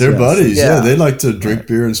it is. They're buddies. Yeah, they like to drink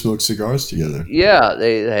beer and smoke cigars together. Yeah,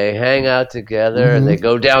 they hang out together and they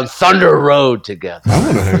go down Thunder Road together. I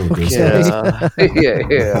want to hang with Bruce. Yeah.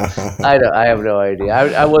 I have no idea.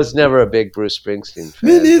 I was never a big Bruce Springsteen fan.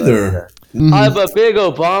 Me neither. I'm a big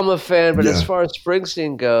Obama fan, but as far as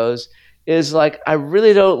Springsteen goes, is like I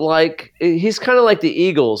really don't like. He's kind of like the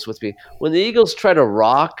Eagles with me. When the Eagles try to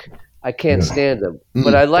rock, I can't stand them,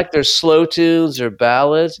 but I like their slow tunes or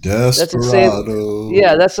ballads. Desperado. That's the same.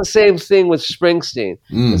 Yeah, that's the same thing with Springsteen.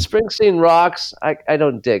 When Springsteen rocks, I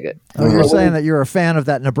don't dig it. Oh, you're saying that you're a fan of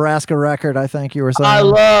that Nebraska record? I think you were saying. I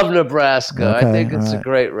love Nebraska. Okay, I think it's a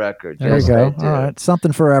great record. There you go. All right,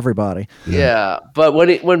 something for everybody. Yeah, but when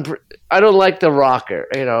I don't like the rocker,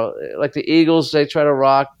 like the Eagles, they try to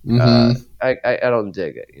rock. I don't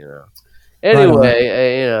dig it.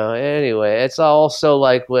 Anyway, it's also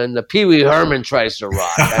like when the Pee Wee Herman tries to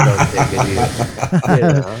rock. I don't think it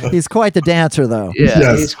either. He's quite the dancer, though. Yeah,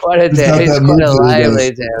 yes. He's quite a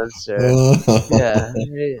lively dancer. Yeah.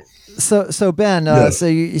 So Ben, so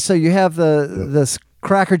you have this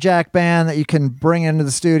Cracker Jack band that you can bring into the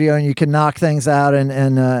studio and you can knock things out,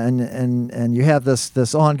 and you have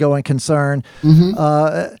this ongoing concern.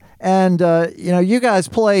 And, you guys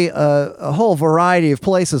play a whole variety of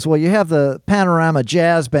places. Well, you have the Panorama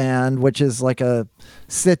Jazz Band, which is like a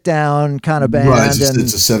sit-down kind of band. Right, it's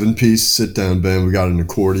a 7-piece sit-down band. We got an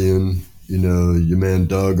accordion, your man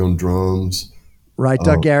Doug on drums. Right,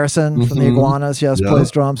 Doug Garrison from the Iguanas,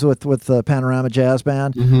 plays drums with the Panorama Jazz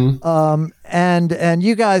Band. And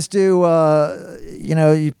you guys do,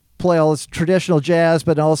 you play all this traditional jazz,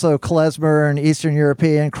 but also klezmer and Eastern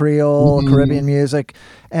European, Creole, Caribbean music,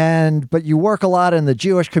 but you work a lot in the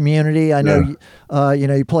Jewish community. I know,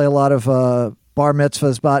 you play a lot of bar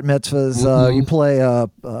mitzvahs, bat mitzvahs. You play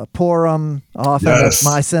Purim often at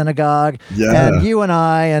my synagogue. Yeah. And you and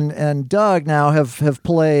I and Doug now have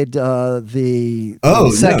played the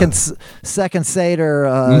second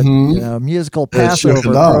Seder musical Passover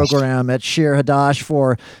program at Shir Hadash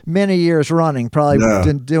for many years running. Probably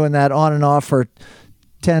been doing that on and off for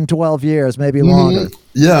 10, 12 years, maybe longer.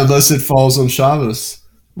 Yeah, unless it falls on Shabbos.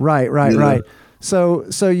 Right.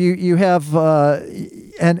 So you have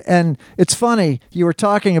and it's funny, you were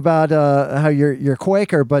talking about how you're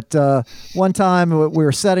Quaker, but one time we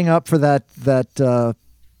were setting up for that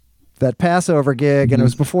Passover gig, and it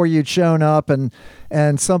was before you'd shown up,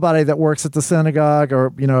 and somebody that works at the synagogue,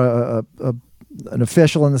 or an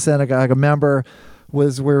official in the synagogue, a member, we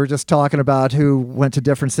were just talking about who went to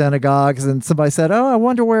different synagogues, and somebody said, "Oh, I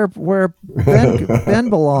wonder where Ben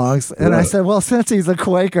belongs." And I said, "Well, since he's a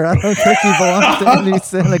Quaker, I don't think he belongs to any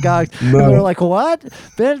synagogues." No. And they're like, "What?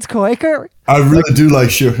 Ben's Quaker?" I really do like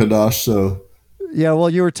Shir Hadash, so. Yeah, well,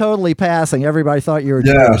 you were totally passing. Everybody thought you were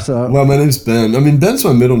Jewish. So. Well, my name's Ben. I mean, Ben's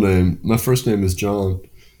my middle name. My first name is John.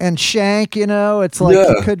 And Shank, it's like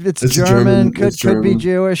it's German, could be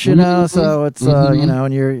Jewish, so it's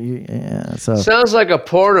and you're so sounds like a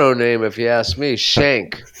porno name if you ask me.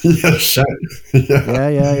 Shank. Yeah, Shank.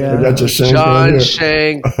 Yeah. I got your Shank John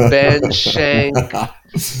Shank, Ben Shank.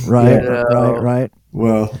 Right.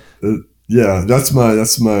 Well, that's my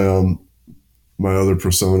my other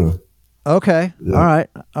persona. Okay. Yeah. All right.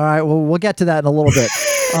 Well, we'll get to that in a little bit.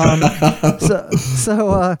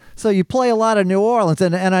 So you play a lot of New Orleans,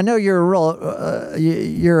 and I know you're a real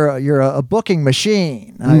you're a booking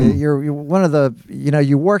machine. You're one of the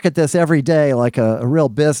you work at this every day like a real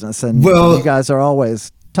business, and you guys are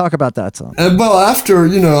always talk about that some. And well, after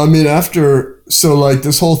so like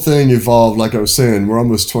this whole thing evolved. Like I was saying, we're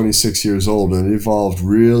almost 26 years old, and it evolved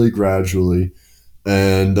really gradually,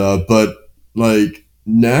 and but like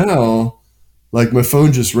now, like my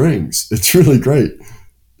phone just rings. It's really great.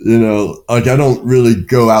 Like I don't really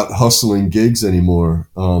go out hustling gigs anymore.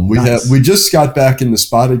 We just got back in the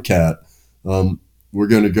Spotted Cat. We're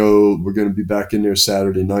going to be back in there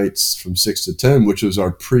Saturday nights from 6 to 10, which was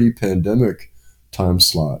our pre-pandemic time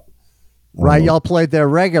slot. Right. Y'all played there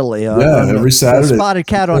regularly. Every Saturday. The Spotted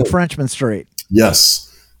Cat on Frenchman Street.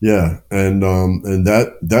 Yes. Yeah. And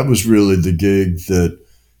that was really the gig that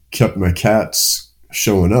kept my cats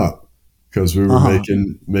showing up, because we were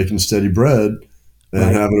making steady bread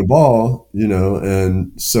and having a ball,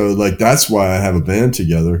 and so like that's why I have a band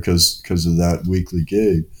together, because of that weekly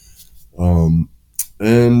gig,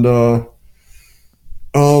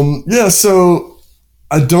 so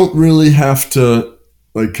I don't really have to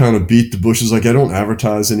like kind of beat the bushes. Like I don't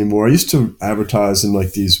advertise anymore. I used to advertise in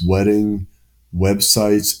like these wedding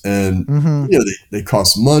websites, and they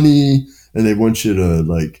cost money, and they want you to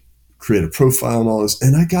like create a profile and all this,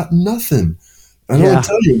 and I got nothing. And I'll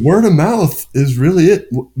tell you, word of mouth is really it.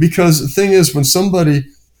 Because the thing is, when somebody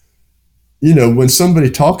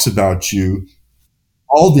talks about you,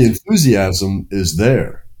 all the enthusiasm is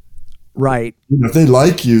there. Right. If they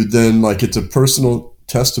like you, then like it's a personal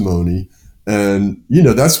testimony. And,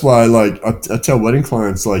 that's why like I tell wedding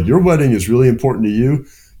clients, like your wedding is really important to you,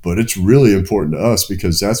 but it's really important to us,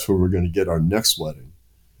 because that's where we're going to get our next wedding.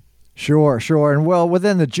 Sure. And well,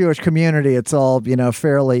 within the Jewish community, it's all,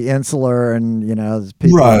 fairly insular, and,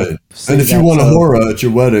 people. Right. And if you want a hora at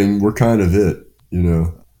your wedding, we're kind of it,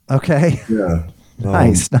 Okay. Yeah.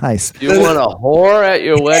 Nice. You want a whore at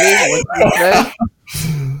your wedding? What you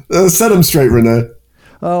say? Set them straight, Renee.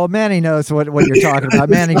 Oh, Manny knows what you're talking about.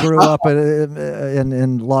 Manny grew up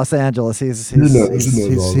in Los Angeles. He's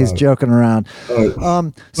joking around.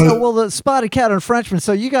 The Spotted Cat on Frenchman.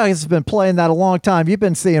 So you guys have been playing that a long time. You've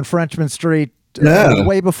been seeing Frenchman Street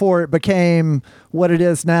way before it became what it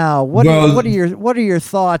is now. What are your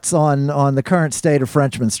thoughts on the current state of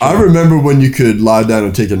Frenchman Street? I remember when you could lie down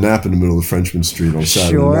and take a nap in the middle of Frenchman Street on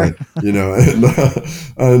Saturday night.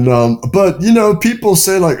 But people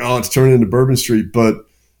say like, oh, it's turning into Bourbon Street, but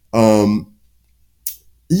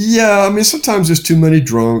sometimes there's too many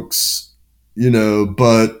drunks,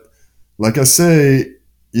 but like I say,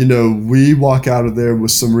 we walk out of there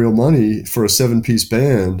with some real money for a 7-piece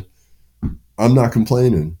band. I'm not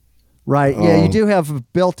complaining. Right. Yeah. You do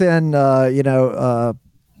have built-in,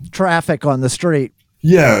 traffic on the street.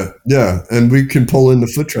 Yeah. Yeah. And we can pull in the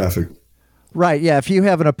foot traffic. Right. Yeah. If you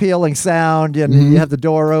have an appealing sound and you have the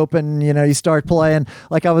door open, you start playing.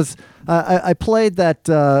 Like I played that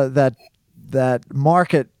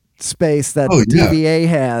market space that DVA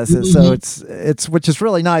has, and so it's which is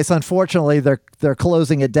really nice. Unfortunately, they're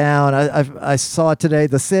closing it down. I saw today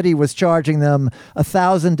the city was charging them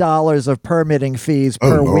 $1,000 of permitting fees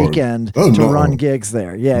per weekend to run gigs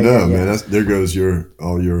there. Man, there goes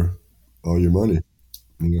all your money.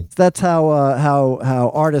 Yeah. That's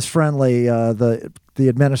how artist friendly the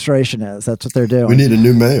administration is. That's what they're doing. We need a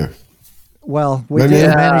new mayor. Well, we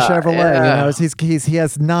did Manny Chevrolet. You know, he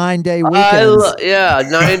has 9-day weekends.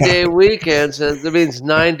 9-day weekends. That means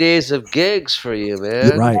 9 days of gigs for you,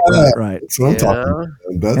 man. Right. That's what I'm talking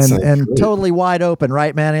about. And totally wide open,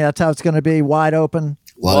 right, Manny? That's how it's going to be, wide open.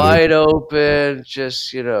 Wide open.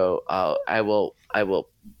 Just I will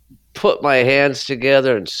put my hands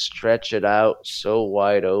together and stretch it out so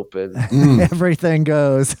wide open. Everything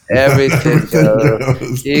goes. Everything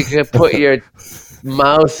goes. You can put your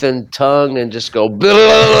mouth and tongue and just go blah,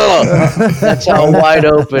 blah, blah. That's how wide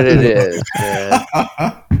open it is, man.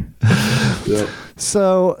 Yep.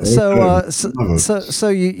 So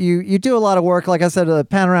you do a lot of work, like I said, a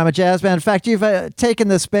Panorama Jazz Band. In fact, you've taken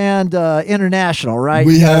this band international, right?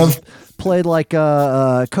 We have played like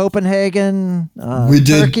Copenhagen,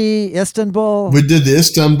 Turkey, Istanbul. We did the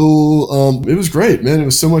Istanbul. It was great, man. It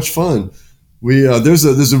was so much fun. We there's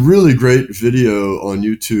a really great video on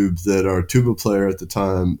YouTube that our tuba player at the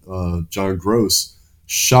time, John Gross,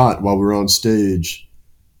 shot while we were on stage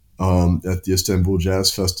at the Istanbul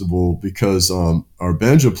Jazz Festival, because our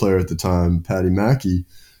banjo player at the time, Paddy Mackey,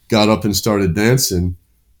 got up and started dancing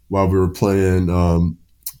while we were playing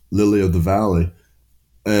Lily of the Valley,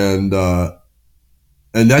 and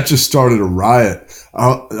that just started a riot.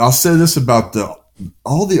 I'll say this about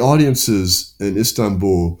all the audiences in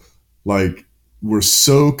Istanbul, like, were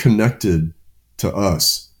so connected to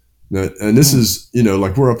us. And this is,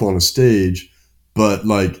 like, we're up on a stage, but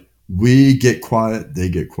like, we get quiet, they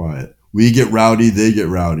get quiet. We get rowdy, they get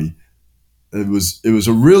rowdy. It was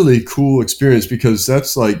a really cool experience, because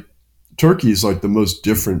that's like, Turkey is like the most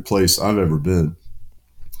different place I've ever been.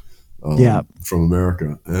 From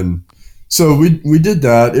America. And so we did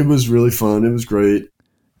that. It was really fun. It was great.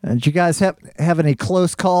 And did you guys have any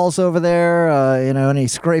close calls over there? Any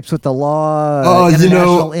scrapes with the law?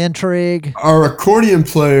 International intrigue? Our accordion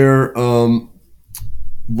player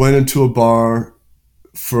went into a bar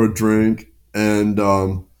for a drink, and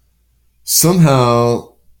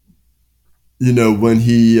somehow, when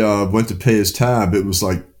he went to pay his tab, it was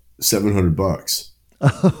like $700.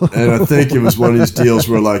 And I think it was one of these deals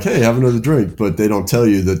where, like, hey, have another drink, but they don't tell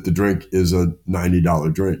you that the drink is a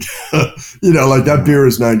 $90 drink. Like, that beer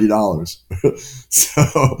is $90.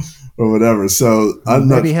 So, or whatever. So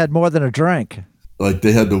maybe he had more than a drink. Like,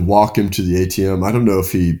 they had to walk him to the ATM. I don't know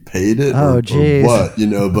if he paid it or what,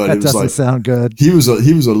 but that it was like, sound good. He was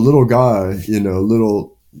a little guy,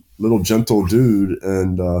 little gentle dude,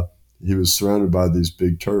 and he was surrounded by these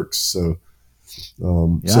big Turks. So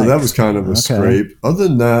that was kind of a scrape. Other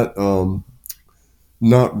than that,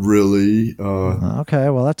 not really. Okay,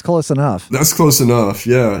 well, that's close enough. That's close enough,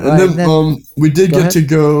 yeah. And then we did get to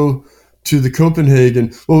go to the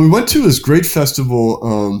Copenhagen. Well, we went to this great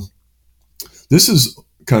festival. This is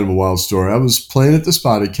kind of a wild story. I was playing at the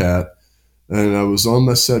Spotted Cat, and I was on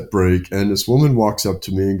my set break, and this woman walks up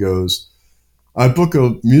to me and goes, I book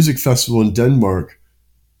a music festival in Denmark.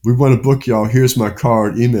 We want to book y'all. Here's my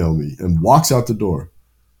card. Email me. And walks out the door.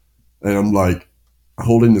 And I'm like,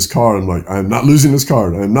 holding this card. I'm like, I am not losing this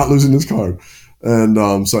card. I am not losing this card. And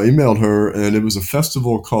so I emailed her, and it was a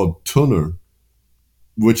festival called Tunner,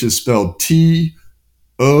 which is spelled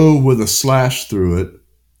T-O with a slash through it,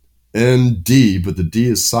 N-D, but the D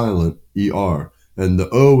is silent, E-R. And the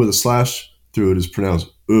O with a slash through it is pronounced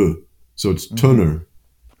U. So it's Tunner.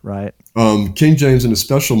 Right. King James and the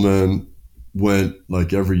Special Men went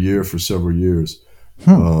like every year for several years.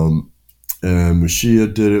 And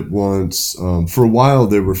Mashiach did it once. For a while,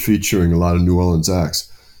 they were featuring a lot of New Orleans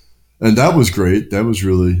acts. And that was great. That was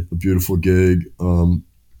really a beautiful gig. No.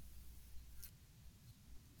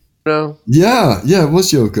 Yeah, it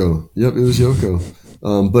was Yoko. Yep, it was Yoko.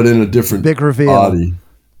 But in a different big reveal body.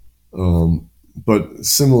 But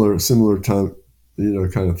similar time,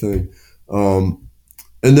 kind of thing.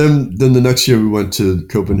 And then the next year we went to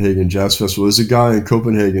Copenhagen Jazz Festival. There's a guy in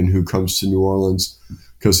Copenhagen who comes to New Orleans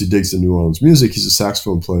because he digs the New Orleans music. He's a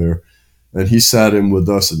saxophone player, and he sat in with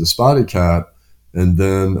us at the Spotted Cat, and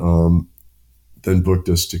then booked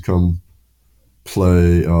us to come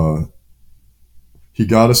play. He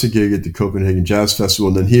got us a gig at the Copenhagen Jazz Festival,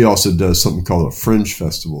 and then he also does something called a Fringe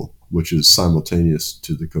Festival, which is simultaneous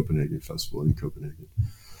to the Copenhagen Festival in Copenhagen.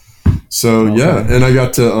 So and I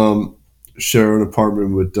got to share an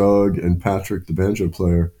apartment with Doug and Patrick, the banjo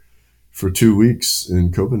player, for 2 weeks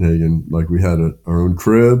in Copenhagen. Like we had our own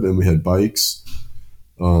crib and we had bikes.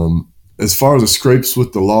 As far as the scrapes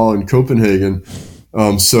with the law in Copenhagen,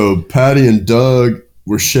 so Patty and Doug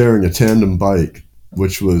were sharing a tandem bike,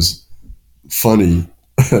 which was funny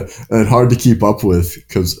and hard to keep up with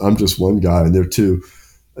because I'm just one guy and they're two.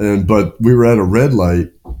 But we were at a red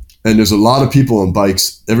light, and there's a lot of people on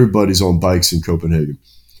bikes. Everybody's on bikes in Copenhagen.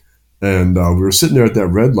 And we were sitting there at that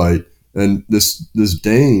red light, and this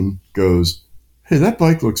dame goes, "Hey, that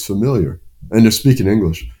bike looks familiar." And they're speaking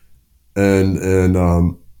English.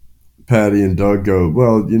 And Patty and Doug go,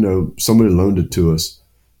 "Well, somebody loaned it to us."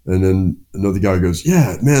 And then another guy goes,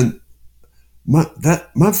 "Yeah, man, that's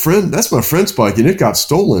my friend's bike, and it got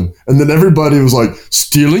stolen." And then everybody was like,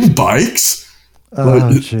 "Stealing bikes?" So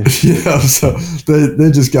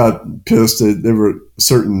they just got pissed. They were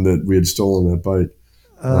certain that we had stolen that bike.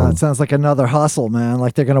 It sounds like another hustle, man.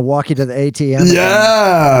 Like they're going to walk you to the ATM.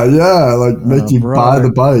 Yeah. Like make you buy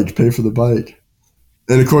the bike, pay for the bike.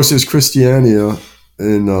 And of course, there's Christiania.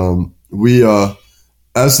 And we,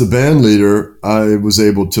 as the band leader, I was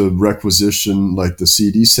able to requisition like the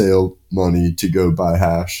CD sale money to go buy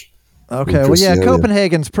hash. Okay, well, yeah,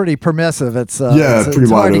 Copenhagen's pretty permissive. It's pretty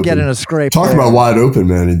hard to get in a scrape. Talk about wide open,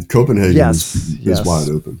 man. In Copenhagen is wide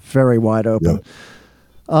open. Very wide open. Yep.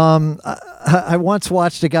 I once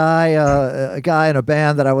watched a guy in a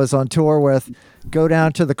band that I was on tour with go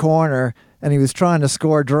down to the corner, and he was trying to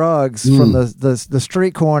score drugs from the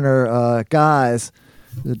street corner guys,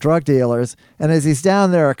 the drug dealers. And as he's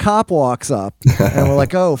down there, a cop walks up, and we're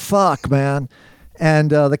like, "Oh fuck, man!" And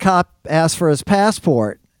the cop asks for his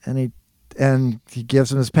passport, and he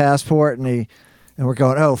gives him his passport, and we're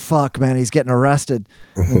going, "Oh fuck, man, he's getting arrested."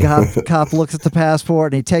 And the cop looks at the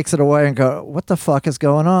passport and he takes it away and go, "What the fuck is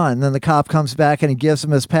going on?" And then the cop comes back and he gives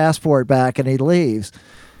him his passport back and he leaves.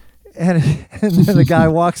 And then the guy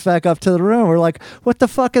walks back up to the room. We're like, "What the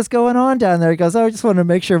fuck is going on down there?" He goes, "Oh, I just wanted to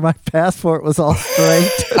make sure my passport was all straight."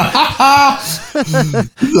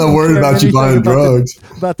 Not worried about you buying drugs.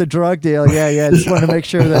 About the drug deal. Yeah. Just wanted to make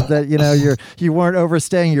sure that you weren't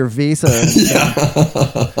overstaying your visa.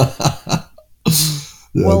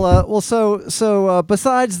 Yeah. Well, so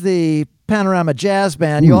besides the Panorama Jazz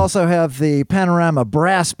Band, you also have the Panorama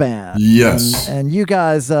Brass Band. Yes. And you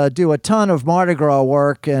guys do a ton of Mardi Gras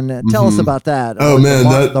work, and tell us about that. Oh, man.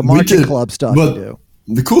 The marching club stuff you do.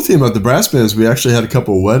 The cool thing about the brass band is we actually had a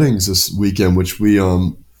couple of weddings this weekend, which we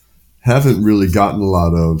haven't really gotten a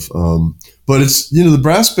lot of. But it's, the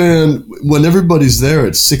brass band, when everybody's there,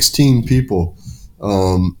 it's 16 people.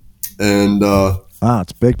 Wow,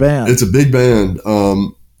 it's a big band. It's a big band. But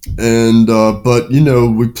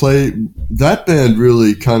we play, that band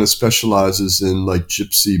really kind of specializes in like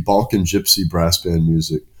Balkan gypsy brass band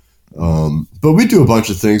music. But we do a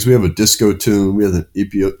bunch of things. We have a disco tune. We have an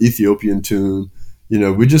Ethiopian tune.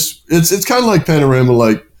 It's kind of like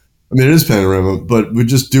Panorama, it is Panorama, but we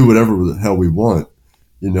just do whatever the hell we want.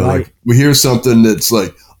 Right. Like we hear something that's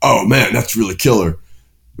like, "Oh man, that's really killer."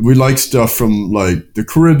 We like stuff from like the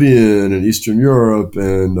Caribbean and Eastern Europe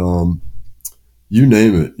and you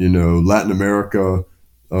name it, Latin America,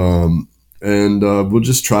 and we'll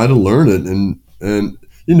just try to learn it. And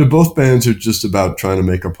both bands are just about trying to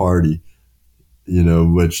make a party,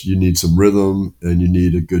 which you need some rhythm and you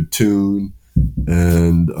need a good tune.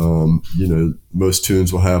 And most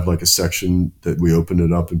tunes will have like a section that we open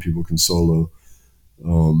it up and people can solo.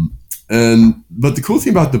 But the cool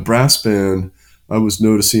thing about the brass band, I was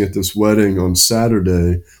noticing at this wedding on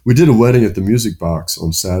Saturday, we did a wedding at the Music Box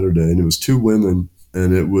on Saturday, and it was 2 women,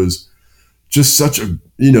 and it was just such a,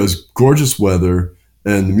 it's gorgeous weather,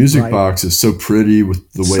 and the Music Box is so pretty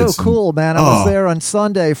with the way it's so cool, man. I was there on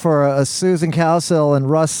Sunday for a Susan Cowsill and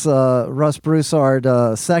Russ Broussard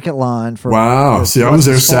second line. Wow. See, I was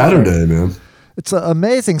there Saturday, man. It's an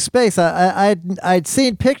amazing space. I'd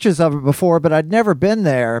seen pictures of it before, but I'd never been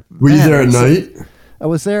there. Were you there at night? I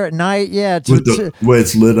was there at night, yeah. With the way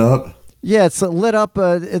it's lit up? Yeah, it's lit up.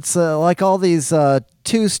 It's like all these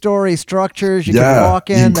 2-story structures. You can walk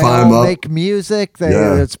in. They all make music.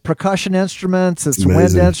 It's percussion instruments. It's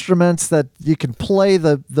wind instruments that you can play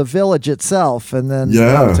the village itself. And then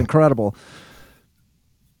it's incredible.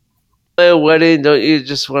 A wedding, don't you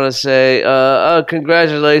just want to say,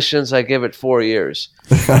 congratulations, I give it 4 years.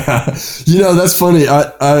 That's funny.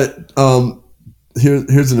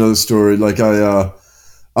 Here's another story. Like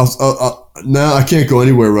now I can't go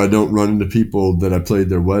anywhere where I don't run into people that I played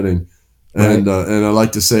their wedding, and I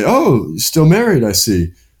like to say, "Oh, you're still married, I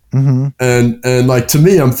see." Mm-hmm. And like to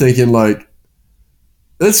me, I'm thinking like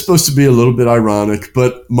it's supposed to be a little bit ironic,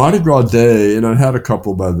 but Mardi Gras Day, and I had a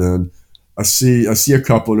couple by then. I see a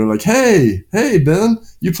couple and they're like, hey, Ben,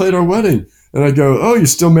 you played our wedding. And I go, oh, you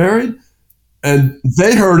still married? And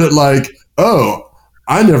they heard it like, oh,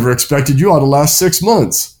 I never expected you all to last 6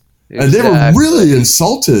 months. Exactly. And they were really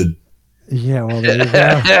insulted. Yeah, well, there you go.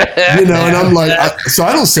 And I'm like, so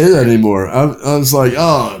I don't say that anymore. I was like,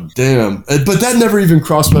 oh, damn. But that never even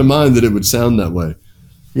crossed my mind that it would sound that way.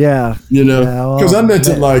 Yeah. Because I meant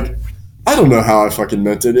it like, I don't know how I fucking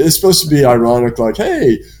meant it. It's supposed to be ironic, like,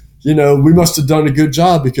 hey, we must have done a good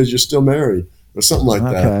job because you're still married or something like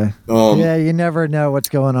that. Yeah, you never know what's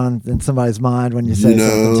going on in somebody's mind when you say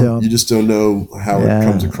something to them. You just don't know how it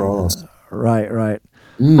comes across. Right.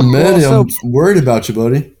 Manny, I'm worried about you,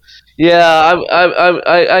 buddy. Yeah,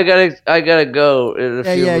 I gotta go in a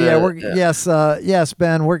few minutes. Yes,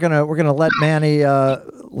 Ben. We're gonna let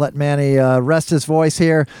Manny rest his voice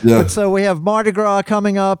here. Yeah. But so we have Mardi Gras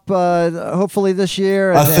coming up, hopefully this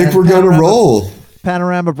year. I think we're gonna roll.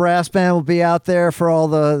 Panorama Brass Band will be out there for all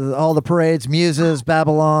the parades, Muses,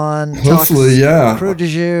 Babylon, hopefully, Tux, Crew de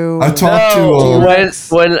Joux. I talked to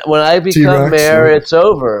when I become T-Rex, mayor, it's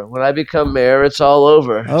over. When I become mayor, it's all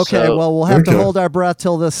over. Okay, well, we'll have to hold our breath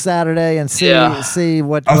till this Saturday and see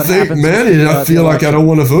what I think, happens. Manny, I feel like I don't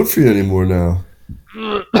want to vote for you anymore now.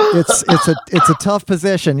 It's a tough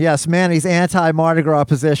position. Yes, Manny's anti Mardi Gras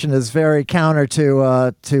position is very counter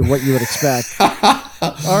to what you would expect.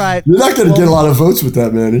 All right, you're not going to get a lot of votes with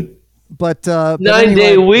that, Manny. But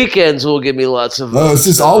 9-day weekends will give me lots of votes. Oh, it's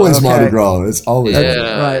just always Mardi Gras. It's always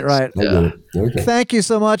right. Yeah. Okay. Thank you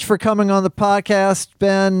so much for coming on the podcast,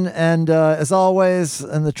 Ben. And as always,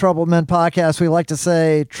 in the Troubled Men podcast, we like to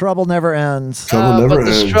say trouble never ends. Trouble never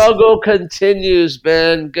ends. The struggle continues,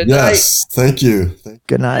 Ben. Good night. Yes, thank you.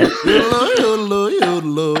 Good night.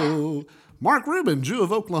 Mark Rubin, Jew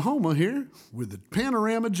of Oklahoma, here with the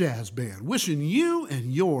Panorama Jazz Band, wishing you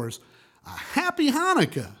and yours a happy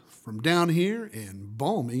Hanukkah from down here in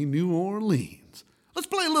balmy New Orleans. Let's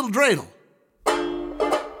play a little dreidel.